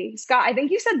anxiety. Scott, I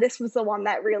think you said this was the one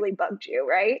that really bugged you,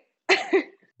 right?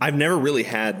 I've never really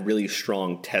had really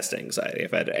strong test anxiety.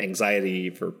 I've had anxiety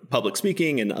for public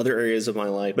speaking and other areas of my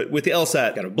life. But with the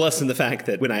LSAT, kind of blessed in the fact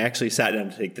that when I actually sat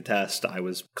down to take the test, I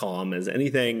was calm as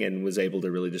anything and was able to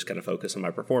really just kind of focus on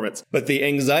my performance. But the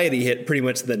anxiety hit pretty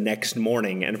much the next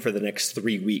morning and for the next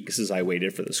 3 weeks as I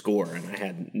waited for the score. And I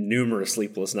had numerous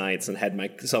sleepless nights and had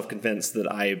myself convinced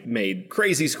that I made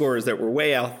crazy scores that were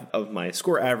way out of my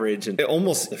score average. And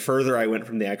almost the further I went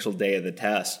from the actual day of the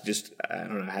test, just, I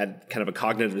don't know, I had kind of a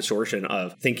cognitive distortion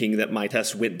of thinking that my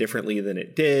test went differently than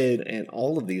it did, and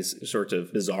all of these sorts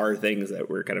of bizarre things that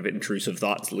were kind of intrusive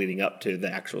thoughts leading up to the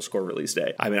actual score release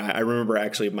day. I mean, I remember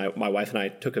actually my wife and I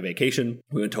took a vacation.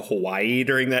 We went to Hawaii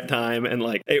during that time, and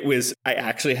like I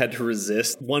actually had to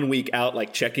resist 1 week out,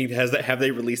 like checking, have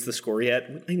they released the score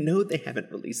yet? I know they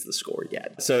haven't released the score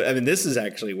yet. So, I mean, this is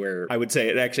actually where I would say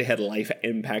it actually had life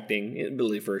impacting,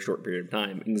 ability for a short period of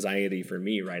time, anxiety for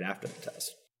me right after the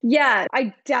test. Yeah,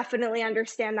 I definitely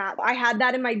understand that. I had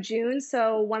that in my June.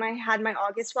 So when I had my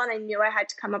August one, I knew I had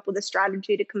to come up with a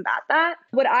strategy to combat that.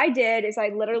 What I did is I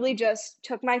literally just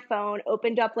took my phone,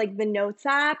 opened up like the notes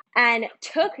app and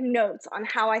took notes on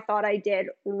how I thought I did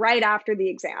right after the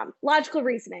exam. Logical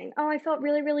reasoning. Oh, I felt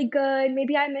really, really good.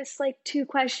 Maybe I missed like 2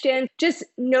 questions. Just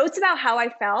notes about how I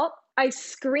felt. I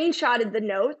screenshotted the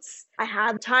notes. I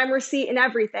had time receipt and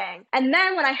everything. And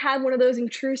then when I had one of those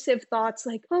intrusive thoughts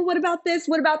like, oh, what about this?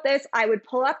 What about this? I would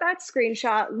pull up that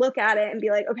screenshot, look at it and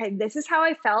be like, okay, this is how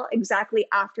I felt exactly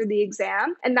after the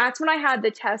exam. And that's when I had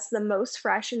the test the most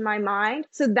fresh in my mind.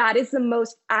 So that is the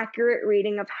most accurate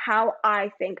reading of how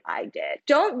I think I did.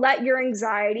 Don't let your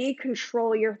anxiety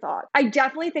control your thoughts. I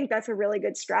definitely think that's a really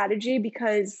good strategy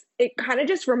because it kind of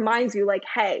just reminds you like,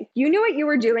 hey, you knew what you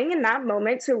were doing in that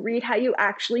moment. So read how you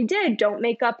actually did. Don't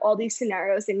make up all these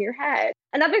scenarios in your head.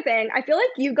 Another thing, I feel like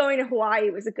you going to Hawaii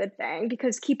was a good thing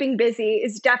because keeping busy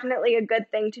is definitely a good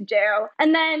thing to do.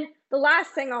 And then the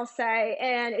last thing I'll say,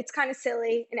 and it's kind of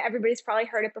silly and everybody's probably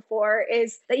heard it before,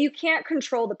 is that you can't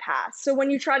control the past. So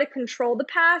when you try to control the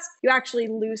past, you actually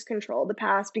lose control of the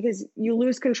past because you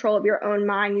lose control of your own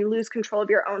mind. You lose control of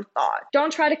your own thought.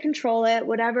 Don't try to control it.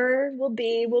 Whatever will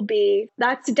be, will be.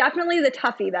 That's definitely the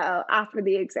toughie though after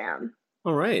the exam.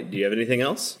 All right. Do you have anything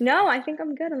else? No, I think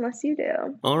I'm good unless you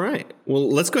do. All right. Well,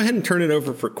 let's go ahead and turn it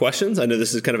over for questions. I know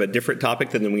this is kind of a different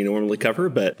topic than we normally cover,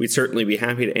 but we'd certainly be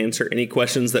happy to answer any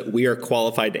questions that we are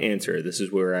qualified to answer. This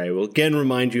is where I will again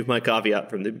remind you of my caveat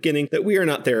from the beginning that we are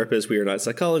not therapists, we are not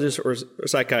psychologists or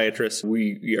psychiatrists.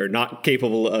 We are not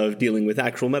capable of dealing with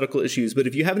actual medical issues. But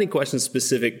if you have any questions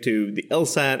specific to the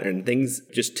LSAT and things,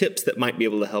 just tips that might be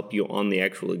able to help you on the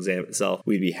actual exam itself,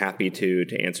 we'd be happy to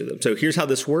answer them. So here's how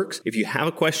this works. If you have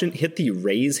a question, hit the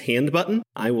raise hand button.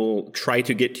 I will try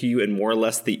to get to you in more or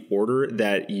less the order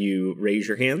that you raise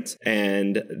your hands,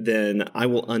 and then I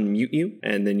will unmute you,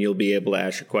 and then you'll be able to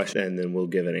ask your question, and then we'll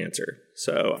give an answer.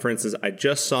 So, for instance, I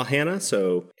just saw Hannah.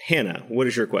 So, Hannah, what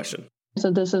is your question? So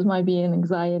this might be an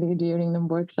anxiety during the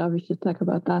workshop. We should talk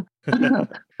about that.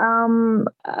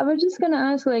 I was just going to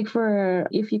ask,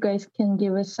 if you guys can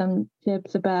give us some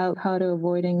tips about how to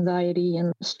avoid anxiety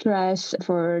and stress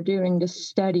for during the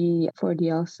study for the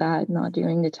LSAT, not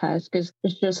during the test. Because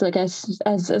it's just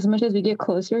as much as we get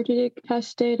closer to the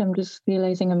test date, I'm just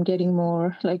realizing I'm getting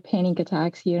more panic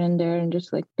attacks here and there, and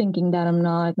just thinking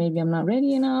that maybe I'm not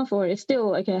ready enough, or it's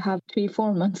still I have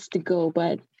 3-4 months to go,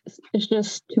 but it's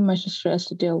just too much stress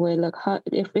to deal with. Like, how,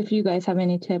 if you guys have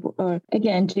any tip, or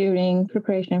again during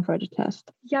preparation for the test.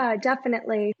 Yeah,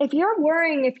 definitely. If you're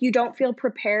worrying if you don't feel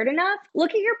prepared enough,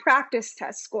 look at your practice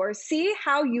test scores. See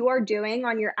how you are doing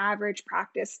on your average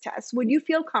practice test. Would you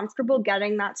feel comfortable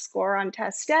getting that score on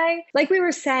test day? Like we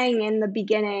were saying in the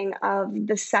beginning of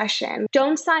the session,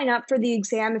 don't sign up for the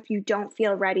exam if you don't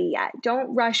feel ready yet.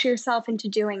 Don't rush yourself into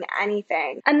doing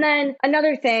anything. And then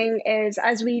another thing is,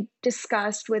 as we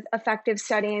discussed with effective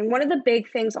studying, one of the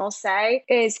big things I'll say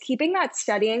is keeping that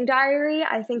studying diary,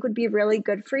 I think would be really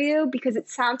good for you, because it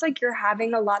sounds like you're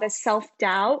having a lot of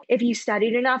self-doubt if you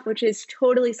studied enough, which is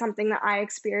totally something that I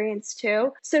experienced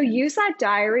too. So use that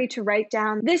diary to write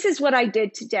down, this is what I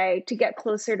did today to get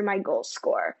closer to my goal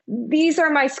score. These are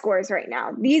my scores right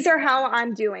now. These are how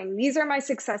I'm doing. These are my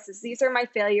successes. These are my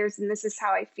failures. And this is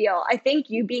how I feel. I think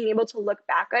you being able to look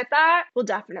back at that will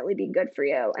definitely be good for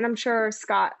you. And I'm sure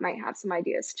Scott might have some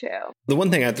ideas too. The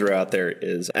one thing I'd throw out there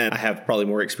is, and I have probably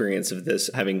more experience of this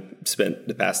having spent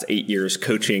the past 8 years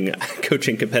coaching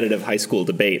competitive high school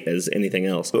debate as anything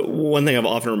else. But one thing I've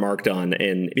often remarked on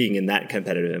in being in that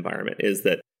competitive environment is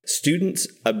that students'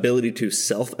 ability to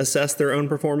self-assess their own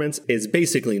performance is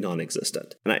basically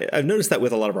non-existent. And I've noticed that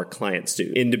with a lot of our clients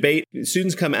too. In debate,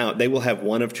 students come out, they will have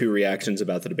one of two reactions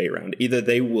about the debate round. Either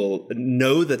they will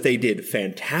know that they did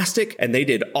fantastic and they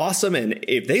did awesome, and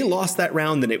if they lost that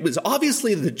round, then it was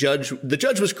obviously the judge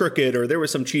was crooked, or there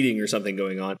was some cheating or something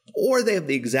going on. Or they have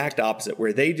the exact opposite,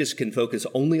 where they just can focus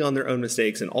only on their own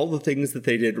mistakes and all the things that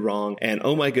they did wrong. And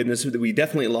oh my goodness, we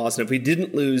definitely lost. And if we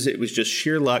didn't lose, it was just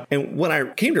sheer luck. And what I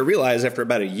came to realize after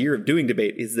about a year of doing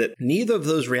debate is that neither of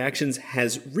those reactions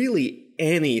has really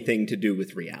anything to do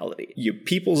with reality.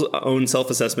 People's own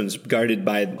self-assessment is guarded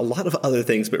by a lot of other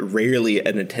things, but rarely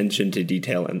an attention to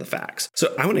detail and the facts.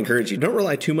 So I would encourage you, don't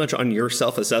rely too much on your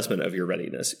self-assessment of your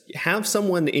readiness. Have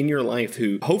someone in your life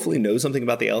who hopefully knows something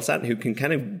about the LSAT and who can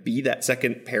kind of be that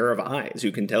second pair of eyes,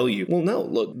 who can tell you, well, no,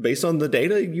 look, based on the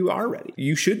data, you are ready.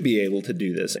 You should be able to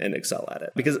do this and excel at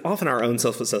it. Because often our own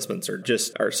self-assessments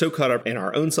are so caught up in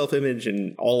our own self-image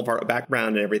and all of our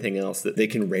background and everything else that they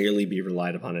can rarely be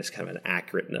relied upon as kind of an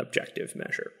accurate and objective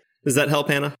measure. Does that help,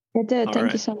 Hannah? It did.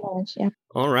 Thank you so much. Yeah.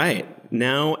 All right.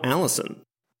 Now, Allison.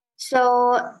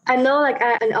 So I know,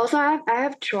 I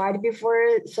have tried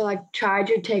before. So try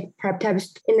to take prep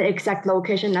tests in the exact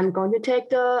location I'm going to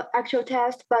take the actual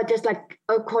test. But just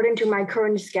according to my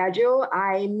current schedule,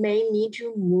 I may need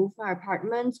to move my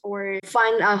apartments or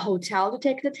find a hotel to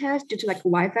take the test due to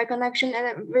Wi-Fi connection and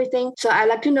everything. So I'd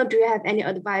like to know, do you have any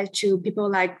advice to people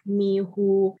like me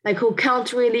who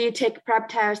can't really take prep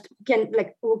tests,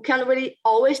 who can't really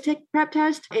always take prep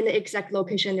tests in the exact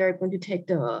location they're going to take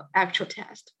the actual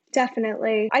test?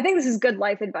 Definitely. I think this is good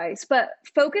life advice, but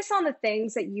focus on the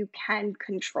things that you can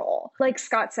control. Like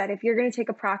Scott said, if you're going to take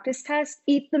a practice test,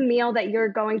 eat the meal that you're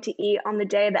going to eat on the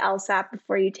day of the LSAT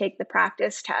before you take the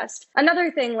practice test.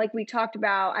 Another thing, like we talked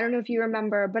about, I don't know if you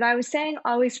remember, but I was saying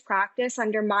always practice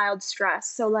under mild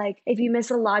stress. So if you miss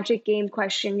a logic game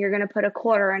question, you're going to put a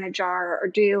quarter in a jar or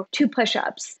do 2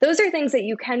 push-ups. Those are things that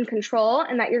you can control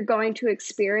and that you're going to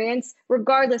experience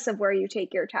regardless of where you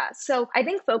take your test. So I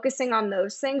think focusing on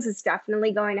those things is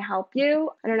definitely going to help you.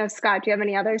 I don't know, Scott, do you have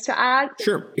any others to add?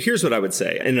 Sure. Here's what I would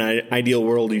say. In an ideal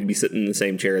world, you'd be sitting in the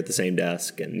same chair at the same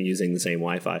desk and using the same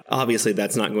Wi-Fi. Obviously,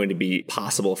 that's not going to be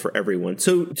possible for everyone.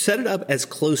 So set it up as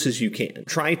close as you can.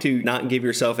 Try to not give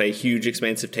yourself a huge,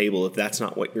 expansive table if that's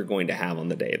not what you're going to have on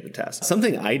the day of the test.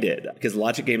 Something I did, because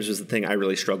logic games was the thing I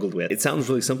really struggled with. It sounds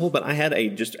really simple, but I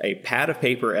had just a pad of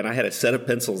paper and I had a set of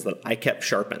pencils that I kept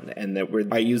sharpened, and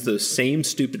I used those same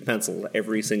stupid pencils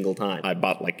every single time. I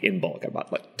bought in bulk. I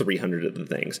bought 300 of the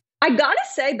things. I gotta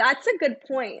say, that's a good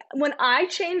point. When I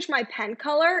change my pen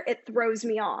color, it throws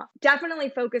me off. Definitely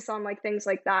focus on things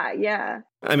like that. Yeah.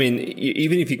 I mean,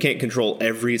 even if you can't control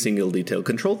every single detail,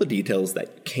 control the details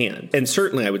that you can. And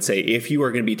certainly I would say if you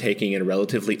are going to be taking in a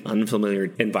relatively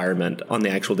unfamiliar environment on the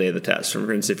actual day of the test,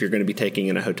 for instance, if you're going to be taking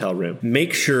in a hotel room,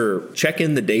 make sure, check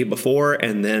in the day before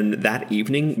and then that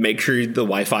evening, make sure the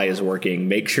Wi-Fi is working.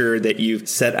 Make sure that you've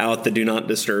set out the do not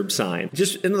disturb sign.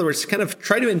 Just, in other words, kind of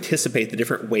try to anticipate the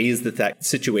different ways that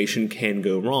situation can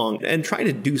go wrong and try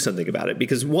to do something about it.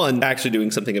 Because one, actually doing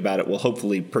something about it will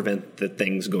hopefully prevent the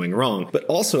things going wrong. But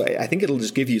also, I think it'll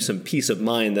just give you some peace of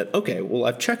mind that, okay, well,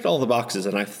 I've checked all the boxes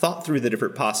and I've thought through the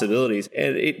different possibilities.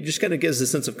 And it just kind of gives a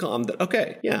sense of calm that,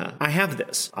 okay, yeah, I have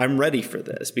this. I'm ready for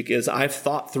this because I've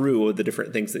thought through the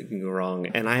different things that can go wrong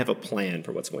and I have a plan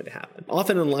for what's going to happen.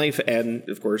 Often in life, and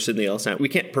of course in the LSAT, we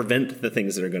can't prevent the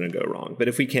things that are going to go wrong. But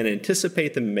if we can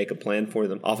anticipate them and make a plan for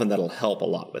them, often that'll help a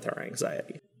lot with our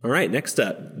anxiety. All right, next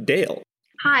up, Dale.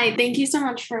 Hi, thank you so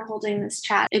much for holding this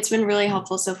chat. It's been really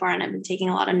helpful so far, and I've been taking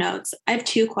a lot of notes. I have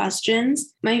 2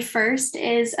 questions. My first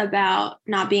is about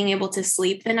not being able to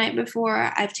sleep the night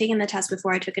before. I've taken the test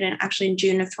before. I took it in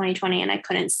June of 2020, and I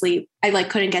couldn't sleep. I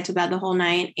couldn't get to bed the whole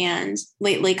night. And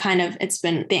lately it's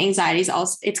been the anxiety's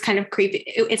also, it's kind of creepy.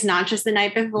 It's not just the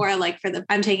night before,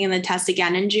 I'm taking the test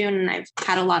again in June, and I've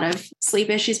had a lot of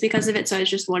sleep issues because of it. So I was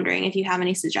just wondering if you have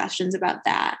any suggestions about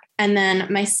that. And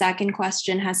then my second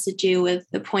question has to do with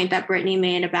the point that Brittany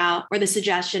made about, or the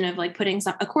suggestion of putting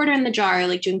a quarter in the jar,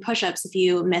 or doing push-ups if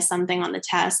you miss something on the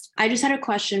test. I just had a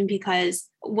question because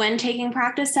when taking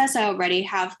practice tests, I already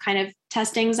have kind of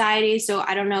test anxiety. So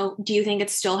I don't know, do you think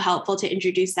it's still helpful to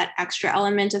introduce that extra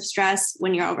element of stress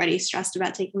when you're already stressed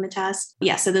about taking the test?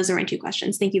 Yeah, so those are my 2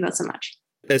 questions. Thank you both so much.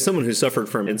 As someone who suffered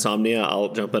from insomnia,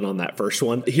 I'll jump in on that first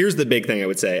one. Here's the big thing I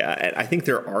would say. I think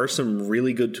there are some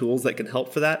really good tools that can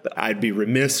help for that, but I'd be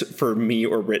remiss for me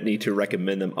or Brittany to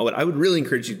recommend them. I would really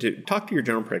encourage you to talk to your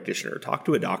general practitioner, talk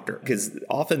to a doctor, because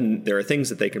often there are things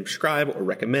that they can prescribe or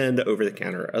recommend over the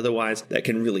counter or otherwise that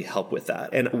can really help with that.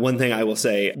 And one thing I will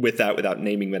say with that, without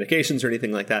naming medications or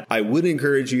anything like that, I would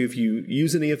encourage you, if you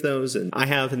use any of those, and I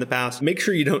have in the past, make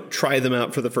sure you don't try them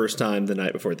out for the first time the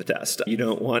night before the test. You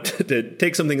don't want to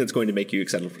take something that's going to make you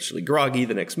excessively groggy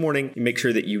the next morning. You make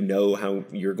sure that you know how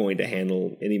you're going to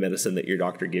handle any medicine that your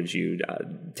doctor gives you.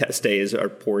 Test days are a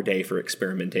poor day for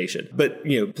experimentation. But,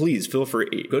 please feel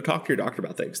free. Go talk to your doctor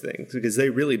about things because they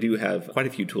really do have quite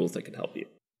a few tools that can help you.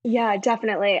 Yeah,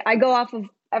 definitely. I go off of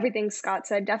everything Scott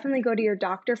said. Definitely go to your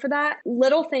doctor for that.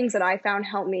 Little things that I found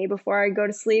help me before I go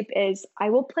to sleep is I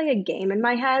will play a game in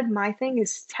my head. My thing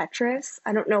is Tetris.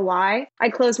 I don't know why. I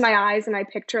close my eyes and I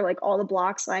picture all the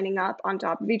blocks lining up on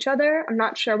top of each other. I'm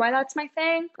not sure why that's my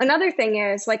thing. Another thing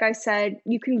is, like I said,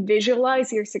 you can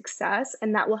visualize your success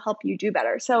and that will help you do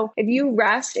better. So if you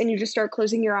rest and you just start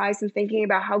closing your eyes and thinking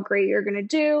about how great you're going to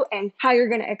do and how you're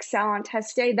going to excel on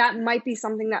test day, that might be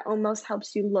something that almost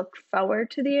helps you look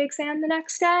forward to the exam the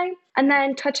next day. And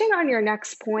then touching on your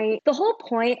next point, the whole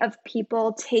point of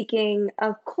people taking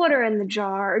a quarter in the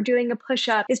jar or doing a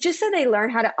push-up is just so they learn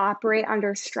how to operate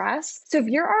under stress. So if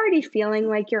you're already feeling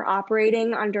like you're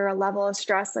operating under a level of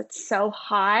stress that's so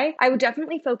high, I would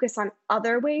definitely focus on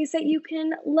other ways that you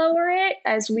can lower it.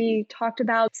 As we talked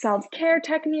about, self-care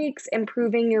techniques,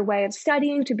 improving your way of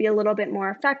studying to be a little bit more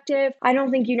effective. I don't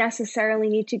think you necessarily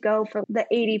need to go for the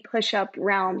 80 push-up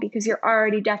realm because you're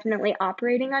already definitely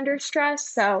operating under stress.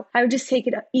 So I would just take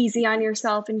it easy on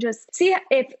yourself and just see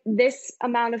if this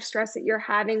amount of stress that you're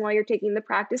having while you're taking the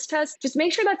practice test, just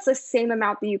make sure that's the same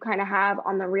amount that you kind of have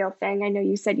on the real thing. I know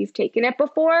you said you've taken it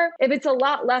before. If it's a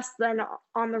lot less than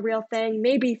on the real thing,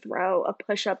 maybe throw a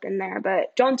push-up in there,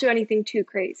 but don't do anything too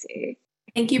crazy.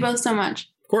 Thank you both so much.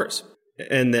 Of course.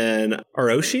 And then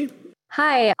Aroshi?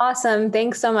 Hi, awesome.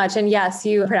 Thanks so much. And yes,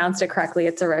 you pronounced it correctly.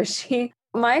 It's Aroshi.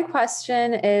 My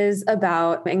question is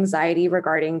about anxiety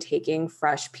regarding taking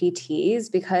fresh PTs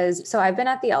because I've been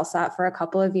at the LSAT for a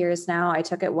couple of years now. I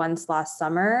took it once last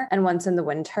summer and once in the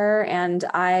winter, and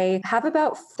I have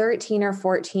about 13 or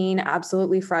 14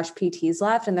 absolutely fresh PTs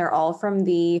left, and they're all from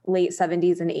the late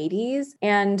 70s and 80s,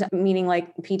 and meaning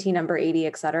PT number 80,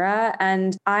 etc.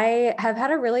 And I have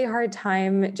had a really hard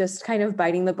time just kind of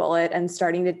biting the bullet and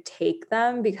starting to take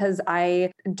them because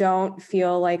I don't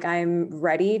feel like I'm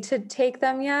ready to take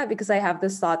them yet, because I have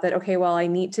this thought that, okay, well, I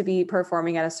need to be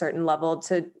performing at a certain level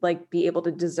to be able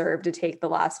to deserve to take the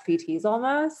last PTs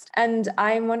almost. And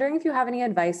I'm wondering if you have any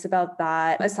advice about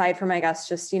that, aside from, I guess,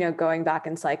 just, going back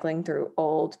and cycling through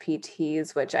old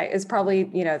PTs, which is probably,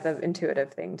 the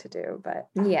intuitive thing to do. But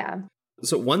yeah.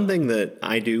 So one thing that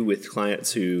I do with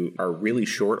clients who are really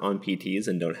short on PTs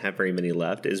and don't have very many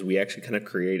left is we actually kind of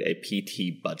create a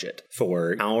PT budget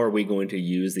for how are we going to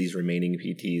use these remaining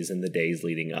PTs in the days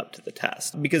leading up to the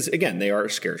test. Because again, they are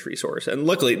a scarce resource. And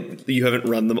luckily you haven't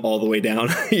run them all the way down,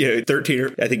 13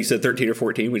 or I think you said 13 or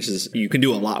 14, which is you can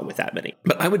do a lot with that many.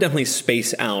 But I would definitely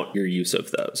space out your use of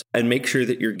those and make sure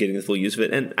that you're getting the full use of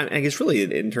it. And I guess really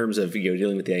in terms of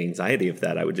dealing with the anxiety of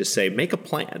that, I would just say make a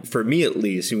plan. For me at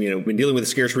least, when dealing with a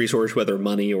scarce resource, whether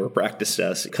money or practice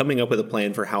tests, coming up with a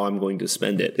plan for how I'm going to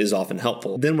spend it is often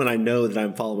helpful. Then when I know that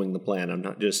I'm following the plan, I'm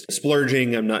not just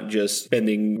splurging, I'm not just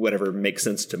spending whatever makes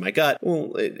sense to my gut.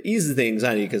 Well, it eases the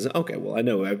anxiety because, okay, well, I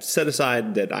know I've set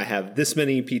aside that I have this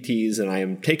many PTs and I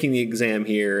am taking the exam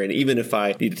here. And even if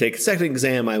I need to take a second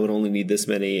exam, I would only need this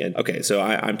many. And okay, so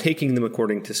I'm taking them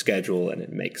according to schedule and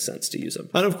it makes sense to use them.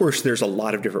 And of course, there's a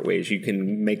lot of different ways you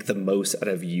can make the most out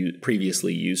of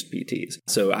previously used PTs.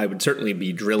 So I would certainly certainly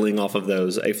be drilling off of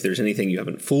those. If there's anything you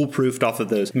haven't foolproofed off of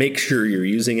those, make sure you're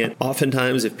using it.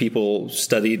 Oftentimes, if people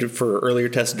studied for earlier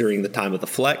tests during the time of the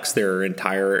flex, there are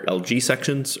entire LG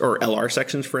sections or LR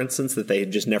sections, for instance, that they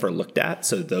just never looked at.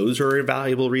 So those are a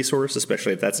valuable resource,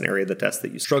 especially if that's an area of the test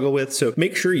that you struggle with. So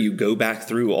make sure you go back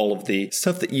through all of the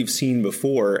stuff that you've seen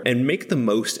before and make the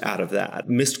most out of that.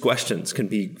 Missed questions can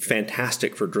be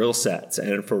fantastic for drill sets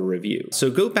and for review.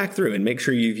 So go back through and make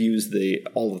sure you've used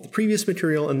all of the previous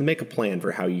material and make a plan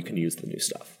for how you can use the new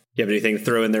stuff. You have anything to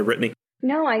throw in there, Brittany?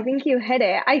 No, I think you hit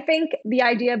it. I think the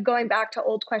idea of going back to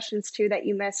old questions too that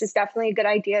you missed is definitely a good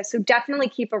idea. So definitely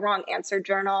keep a wrong answer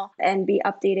journal and be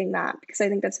updating that, because I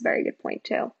think that's a very good point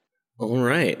too. All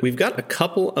right. We've got a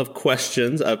couple of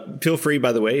questions. Feel free,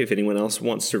 by the way, if anyone else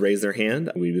wants to raise their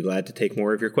hand, we'd be glad to take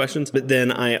more of your questions. But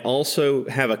then I also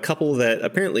have a couple that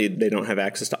apparently they don't have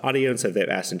access to audio, and so they've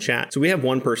asked in chat. So we have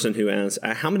one person who asks,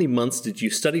 how many months did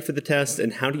you study for the test,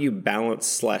 and how do you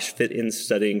balance/fit in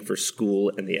studying for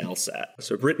school and the LSAT?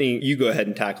 So Brittany, you go ahead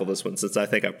and tackle this one, since I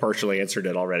think I partially answered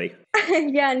it already.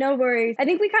 Yeah, no worries. I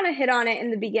think we kind of hit on it in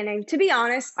the beginning. To be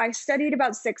honest, I studied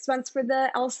about 6 months for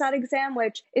the LSAT exam,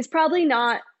 which is probably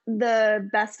not the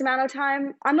best amount of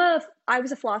time. I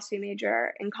was a philosophy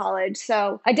major in college,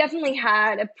 so I definitely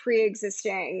had a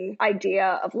pre-existing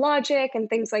idea of logic and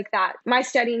things like that. My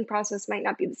studying process might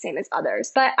not be the same as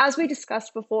others, but as we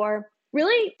discussed before,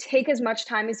 really take as much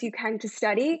time as you can to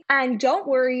study, and don't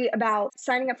worry about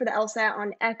signing up for the LSAT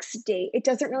on X date. It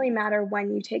doesn't really matter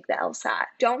when you take the LSAT.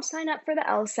 Don't sign up for the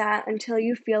LSAT until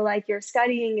you feel like your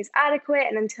studying is adequate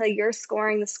and until you're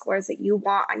scoring the scores that you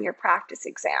want on your practice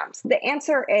exams. The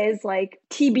answer is like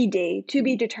TBD, to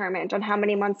be determined, on how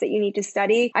many months that you need to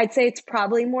study. I'd say it's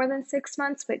probably more than 6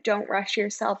 months, but don't rush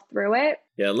yourself through it.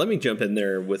 Yeah, let me jump in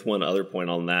there with one other point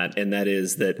on that, and that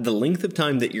is that the length of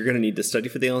time that you're going to need to study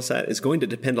for the LSAT is going to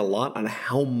depend a lot on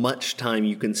how much time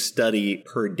you can study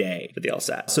per day for the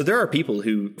LSAT. So there are people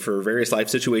who, for various life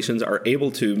situations, are able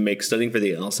to make studying for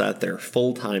the LSAT their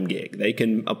full-time gig. They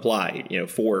can apply,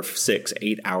 4, 6,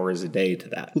 8 hours a day to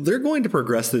that. Well, they're going to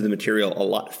progress through the material a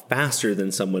lot faster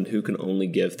than someone who can only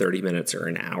give 30 minutes or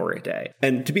an hour a day.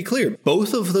 And to be clear,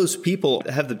 both of those people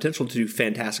have the potential to do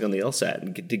fantastic on the LSAT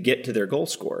and to get to their goal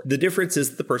score. The difference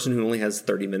is the person who only has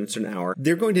 30 minutes or an hour,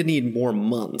 they're going to need more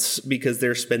months because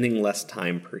they're spending less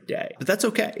time per day. But that's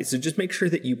okay. So just make sure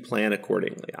that you plan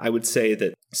accordingly. I would say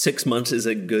that 6 months is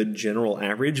a good general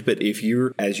average, but if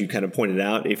you're, as you kind of pointed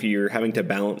out, if you're having to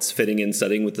balance fitting in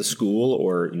studying with the school,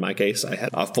 or in my case, I had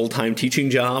a full-time teaching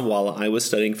job while I was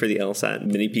studying for the LSAT.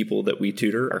 Many people that we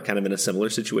tutor are kind of in a similar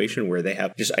situation where they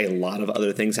have just a lot of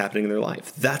other things happening in their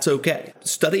life. That's okay.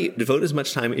 Study, devote as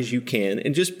much time as you can,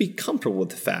 and just be comfortable with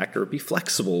the fact, or be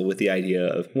flexible with the idea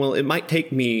of, well, it might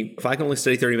take me, if I can only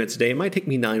study 30 minutes a day, it might take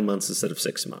me 9 months instead of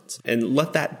 6 months. And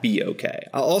let that be okay.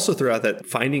 I'll also throw out that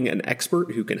finding an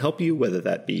expert who can help you, whether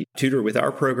that be a tutor with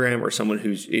our program or someone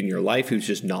who's in your life who's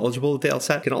just knowledgeable with the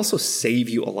LSAT, can also save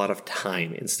you a lot of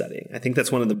time in studying. I think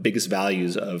that's one of the biggest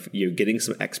values of getting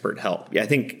some expert help. I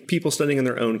think people studying on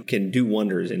their own can do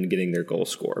wonders in getting their goal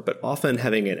score, but often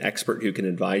having an expert who can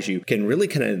advise you can really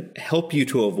kind of help you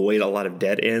to avoid a lot of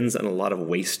dead ends and a lot of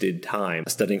wasted time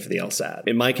studying for the LSAT.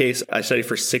 In my case, I studied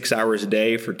for 6 hours a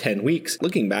day for 10 weeks.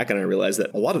 Looking back, and I realized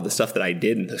that a lot of the stuff that I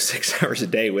did in those 6 hours a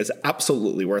day was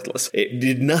absolutely worthless. It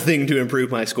did nothing to improve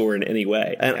my score in any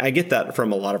way. And I get that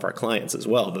from a lot of our clients as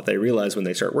well, that they realize when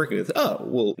they start working with, oh,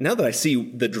 well, now that I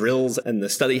see the drills and the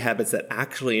study habits that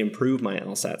actually improve my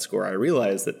LSAT score, I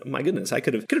realize that, my goodness, I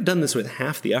could have done this with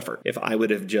half the effort if I would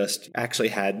have just actually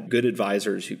had good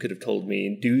advisors who could have told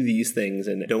me, do these things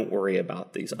and don't worry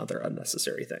about these other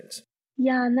unnecessary things.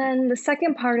 Yeah, and then the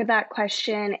second part of that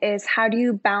question is, how do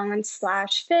you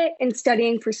balance/fit in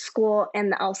studying for school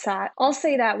and the LSAT? I'll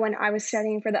say that when I was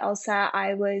studying for the LSAT,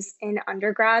 I was in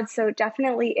undergrad, so it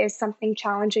definitely is something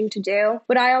challenging to do.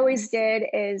 What I always did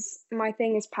is, my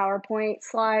thing is PowerPoint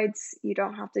slides. You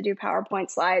don't have to do PowerPoint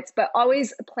slides, but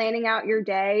always planning out your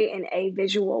day in a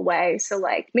visual way. So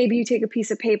like maybe you take a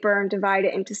piece of paper and divide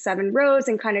it into 7 rows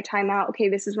and kind of time out, okay,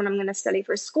 this is when I'm going to study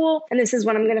for school, and this is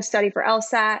when I'm going to study for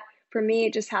LSAT. For me,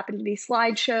 it just happened to be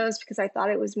slideshows because I thought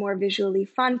it was more visually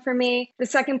fun for me. The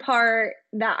second part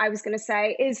that I was going to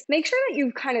say is, make sure that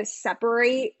you kind of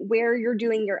separate where you're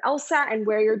doing your LSAT and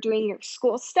where you're doing your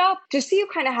school stuff, just so you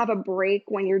kind of have a break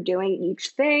when you're doing each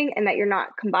thing and that you're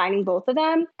not combining both of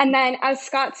them. And then, as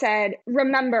Scott said,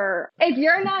 remember, if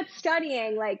you're not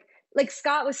studying, like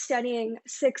Scott was studying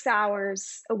 6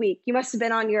 hours a week. You must have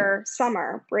been on your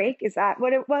summer break. Is that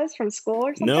what it was, from school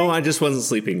or something? No, I just wasn't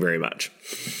sleeping very much.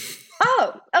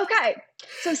 Oh, okay.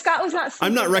 So Scott was not.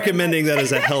 I'm not recommending that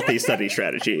as a healthy study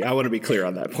strategy. I want to be clear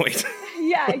on that point.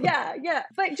 Yeah.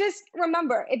 But just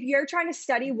remember, if you're trying to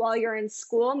study while you're in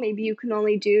school, maybe you can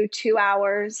only do 2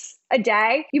 hours a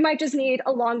day. You might just need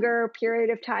a longer period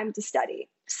of time to study.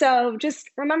 So just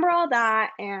remember all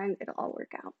that and it'll all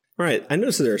work out. All right. I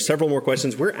noticed there are several more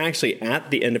questions. We're actually at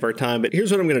the end of our time, but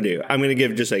here's what I'm going to do. I'm going to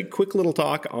give just a quick little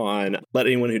talk on let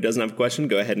anyone who doesn't have a question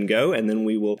go ahead and go, and then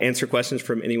we will answer questions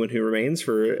from anyone who remains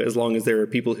for as long as there are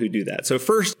people who do that. So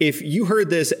first, if you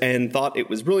heard this and thought it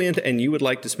was brilliant and you would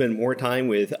like to spend more time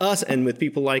with us and with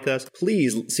people like us,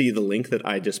 please see the link that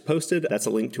I just posted. That's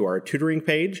a link to our tutoring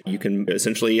page. You can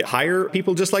essentially hire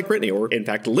people just like Brittany, or in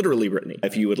fact, literally Brittany,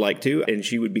 if you would like to, and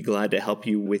she would be glad to help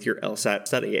you with your LSAT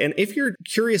study. And if you're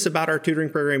curious about our tutoring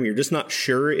program, you're just not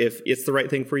sure if it's the right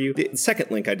thing for you, the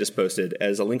second link I just posted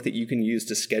as a link that you can use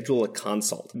to schedule a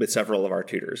consult with several of our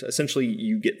tutors. Essentially,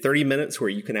 you get 30 minutes where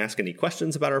you can ask any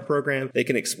questions about our program. They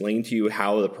can explain to you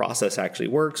how the process actually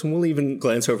works, and we'll even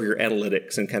glance over your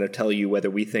analytics and kind of tell you whether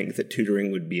we think that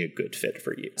tutoring would be a good fit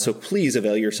for you. So please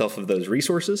avail yourself of those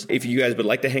resources. If you guys would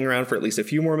like to hang around for at least a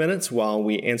few more minutes while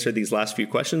we answer these last few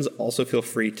questions, also feel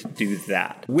free to do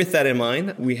that. With that in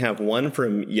mind, we have one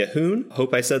from Yahoon.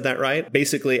 Hope I said that right.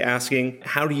 Basically asking,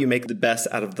 how do you make the best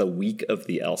out of the week of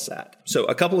the LSAT? So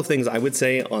a couple of things I would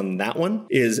say on that one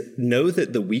is know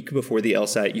that the week before the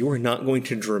LSAT, you are not going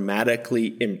to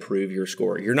dramatically improve your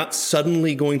score. You're not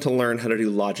suddenly going to learn how to do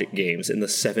logic games in the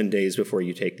 7 days before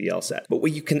you take the LSAT. But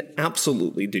what you can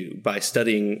absolutely do by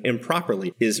studying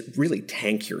improperly is really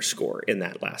tank your score in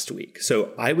that last week.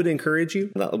 So I would encourage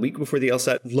you, that week before the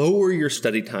LSAT, lower your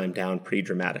study time down pretty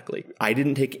dramatically. I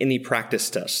didn't take any practice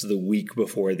tests the week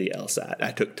before the LSAT.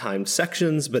 I took timed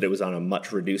sections, but it was on a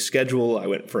much reduced schedule. I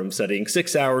went from studying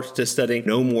 6 hours to studying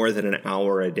no more than an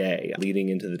hour a day leading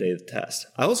into the day of the test.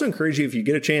 I also encourage you, if you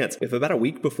get a chance, if about a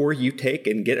week before you take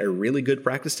and get a really good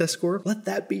practice test score, let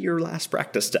that be your last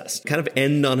practice test. Kind of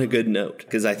end on a good note,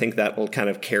 because I think that will kind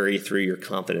of carry through your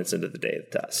confidence into the day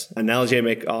of the test. Analogy I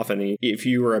make often, if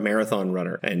you were a marathon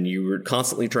runner and you were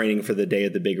constantly training for the day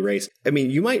of the big race, I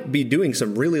mean, you might be doing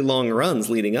some really long runs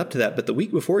leading up to that, but the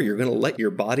week before, you're going to let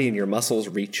your body and your muscles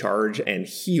recharge and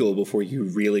heal before you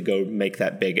really go make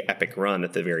that big epic run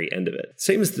at the very end of it.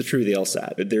 Same is true of the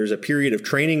LSAT. There's a period of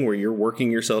training where you're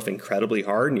working yourself incredibly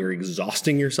hard and you're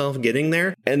exhausting yourself getting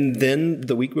there. And then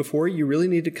the week before, you really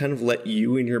need to kind of let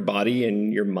you and your body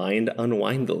and your mind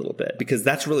unwind a little bit, because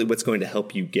that's really what's going to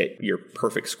help you get your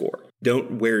perfect score.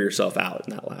 Don't wear yourself out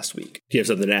in that last week. Do you have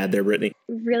something to add there, Brittany?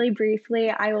 Really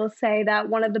briefly, I will say that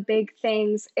one of the big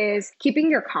things is keeping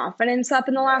your confidence up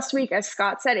in the last week. As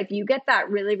Scott said, if you get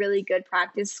that really, really good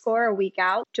practice score a week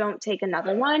out, don't take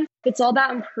another one. It's all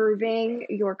about improving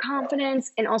your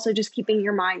confidence and also just keeping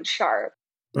your mind sharp.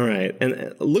 All right. And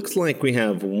it looks like we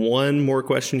have one more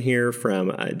question here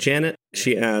from Janet.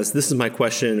 She asks, this is my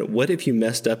question. What if you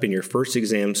messed up in your first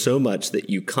exam so much that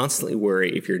you constantly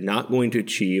worry if you're not going to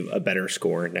achieve a better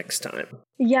score next time?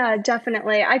 Yeah,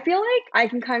 definitely. I feel like I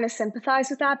can kind of sympathize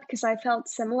with that because I felt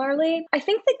similarly. I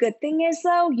think the good thing is,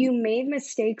 though, you made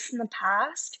mistakes in the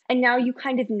past and now you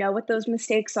kind of know what those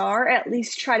mistakes are, at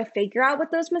least try to figure out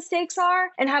what those mistakes are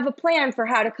and have a plan for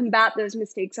how to combat those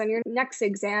mistakes on your next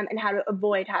exam and how to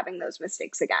avoid having those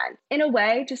mistakes again. In a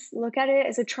way, just look at it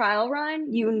as a trial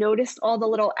run. You noticed all the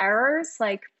little errors,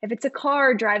 like if it's a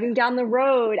car driving down the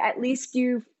road, at least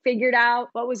you figured out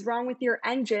what was wrong with your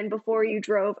engine before you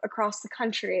drove across the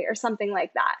country or something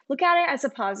like that. Look at it as a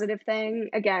positive thing.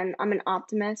 Again, I'm an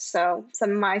optimist, so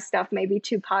some of my stuff may be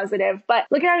too positive, but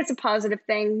look at it as a positive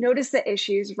thing. Notice the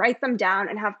issues, write them down,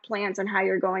 and have plans on how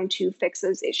you're going to fix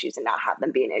those issues and not have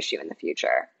them be an issue in the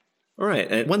future. All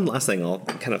right. And one last thing I'll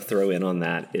kind of throw in on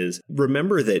that is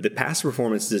remember that the past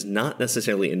performance does not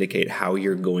necessarily indicate how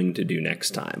you're going to do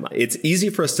next time. It's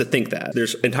easy for us to think that.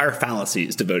 There's entire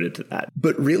fallacies devoted to that.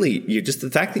 But really,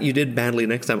 the fact that you did badly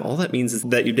next time, all that means is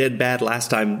that you did bad last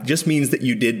time just means that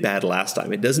you did bad last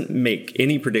time. It doesn't make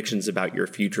any predictions about your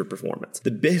future performance.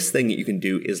 The best thing that you can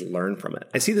do is learn from it.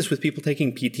 I see this with people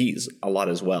taking PTs a lot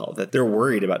as well, that they're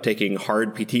worried about taking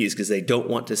hard PTs because they don't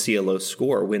want to see a low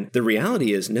score, when the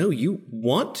reality is, no, you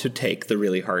want to take the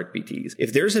really hard PTs.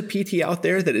 If there's a PT out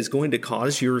there that is going to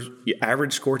cause your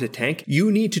average score to tank,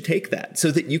 you need to take that so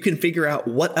that you can figure out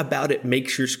what about it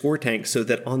makes your score tank so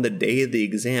that on the day of the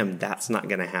exam, that's not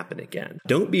going to happen again.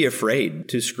 Don't be afraid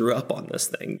to screw up on this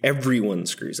thing. Everyone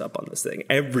screws up on this thing.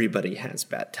 Everybody has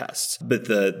bad tests. But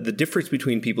the difference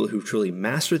between people who truly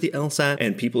master the LSAT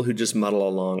and people who just muddle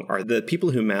along are the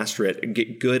people who master it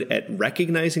get good at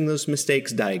recognizing those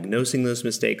mistakes, diagnosing those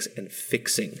mistakes, and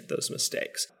fixing those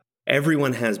mistakes.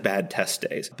 Everyone has bad test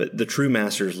days, but the true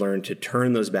masters learn to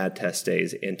turn those bad test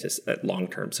days into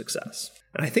long-term success.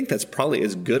 And I think that's probably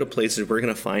as good a place as we're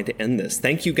going to find to end this.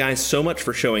 Thank you guys so much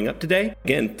for showing up today.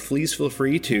 Again, please feel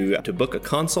free to book a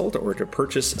consult or to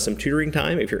purchase some tutoring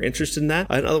time if you're interested in that.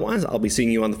 And otherwise, I'll be seeing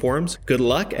you on the forums. Good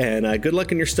luck, and good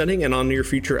luck in your studying and on your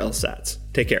future LSATs.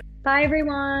 Take care. Bye,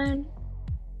 everyone.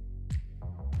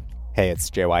 Hey, it's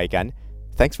JY again.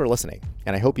 Thanks for listening,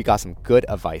 and I hope you got some good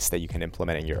advice that you can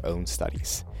implement in your own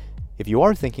studies. If you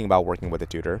are thinking about working with a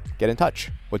tutor, get in touch.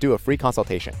 We'll do a free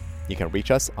consultation. You can reach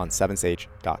us on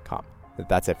 7sage.com.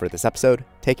 That's it for this episode.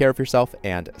 Take care of yourself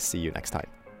and see you next time.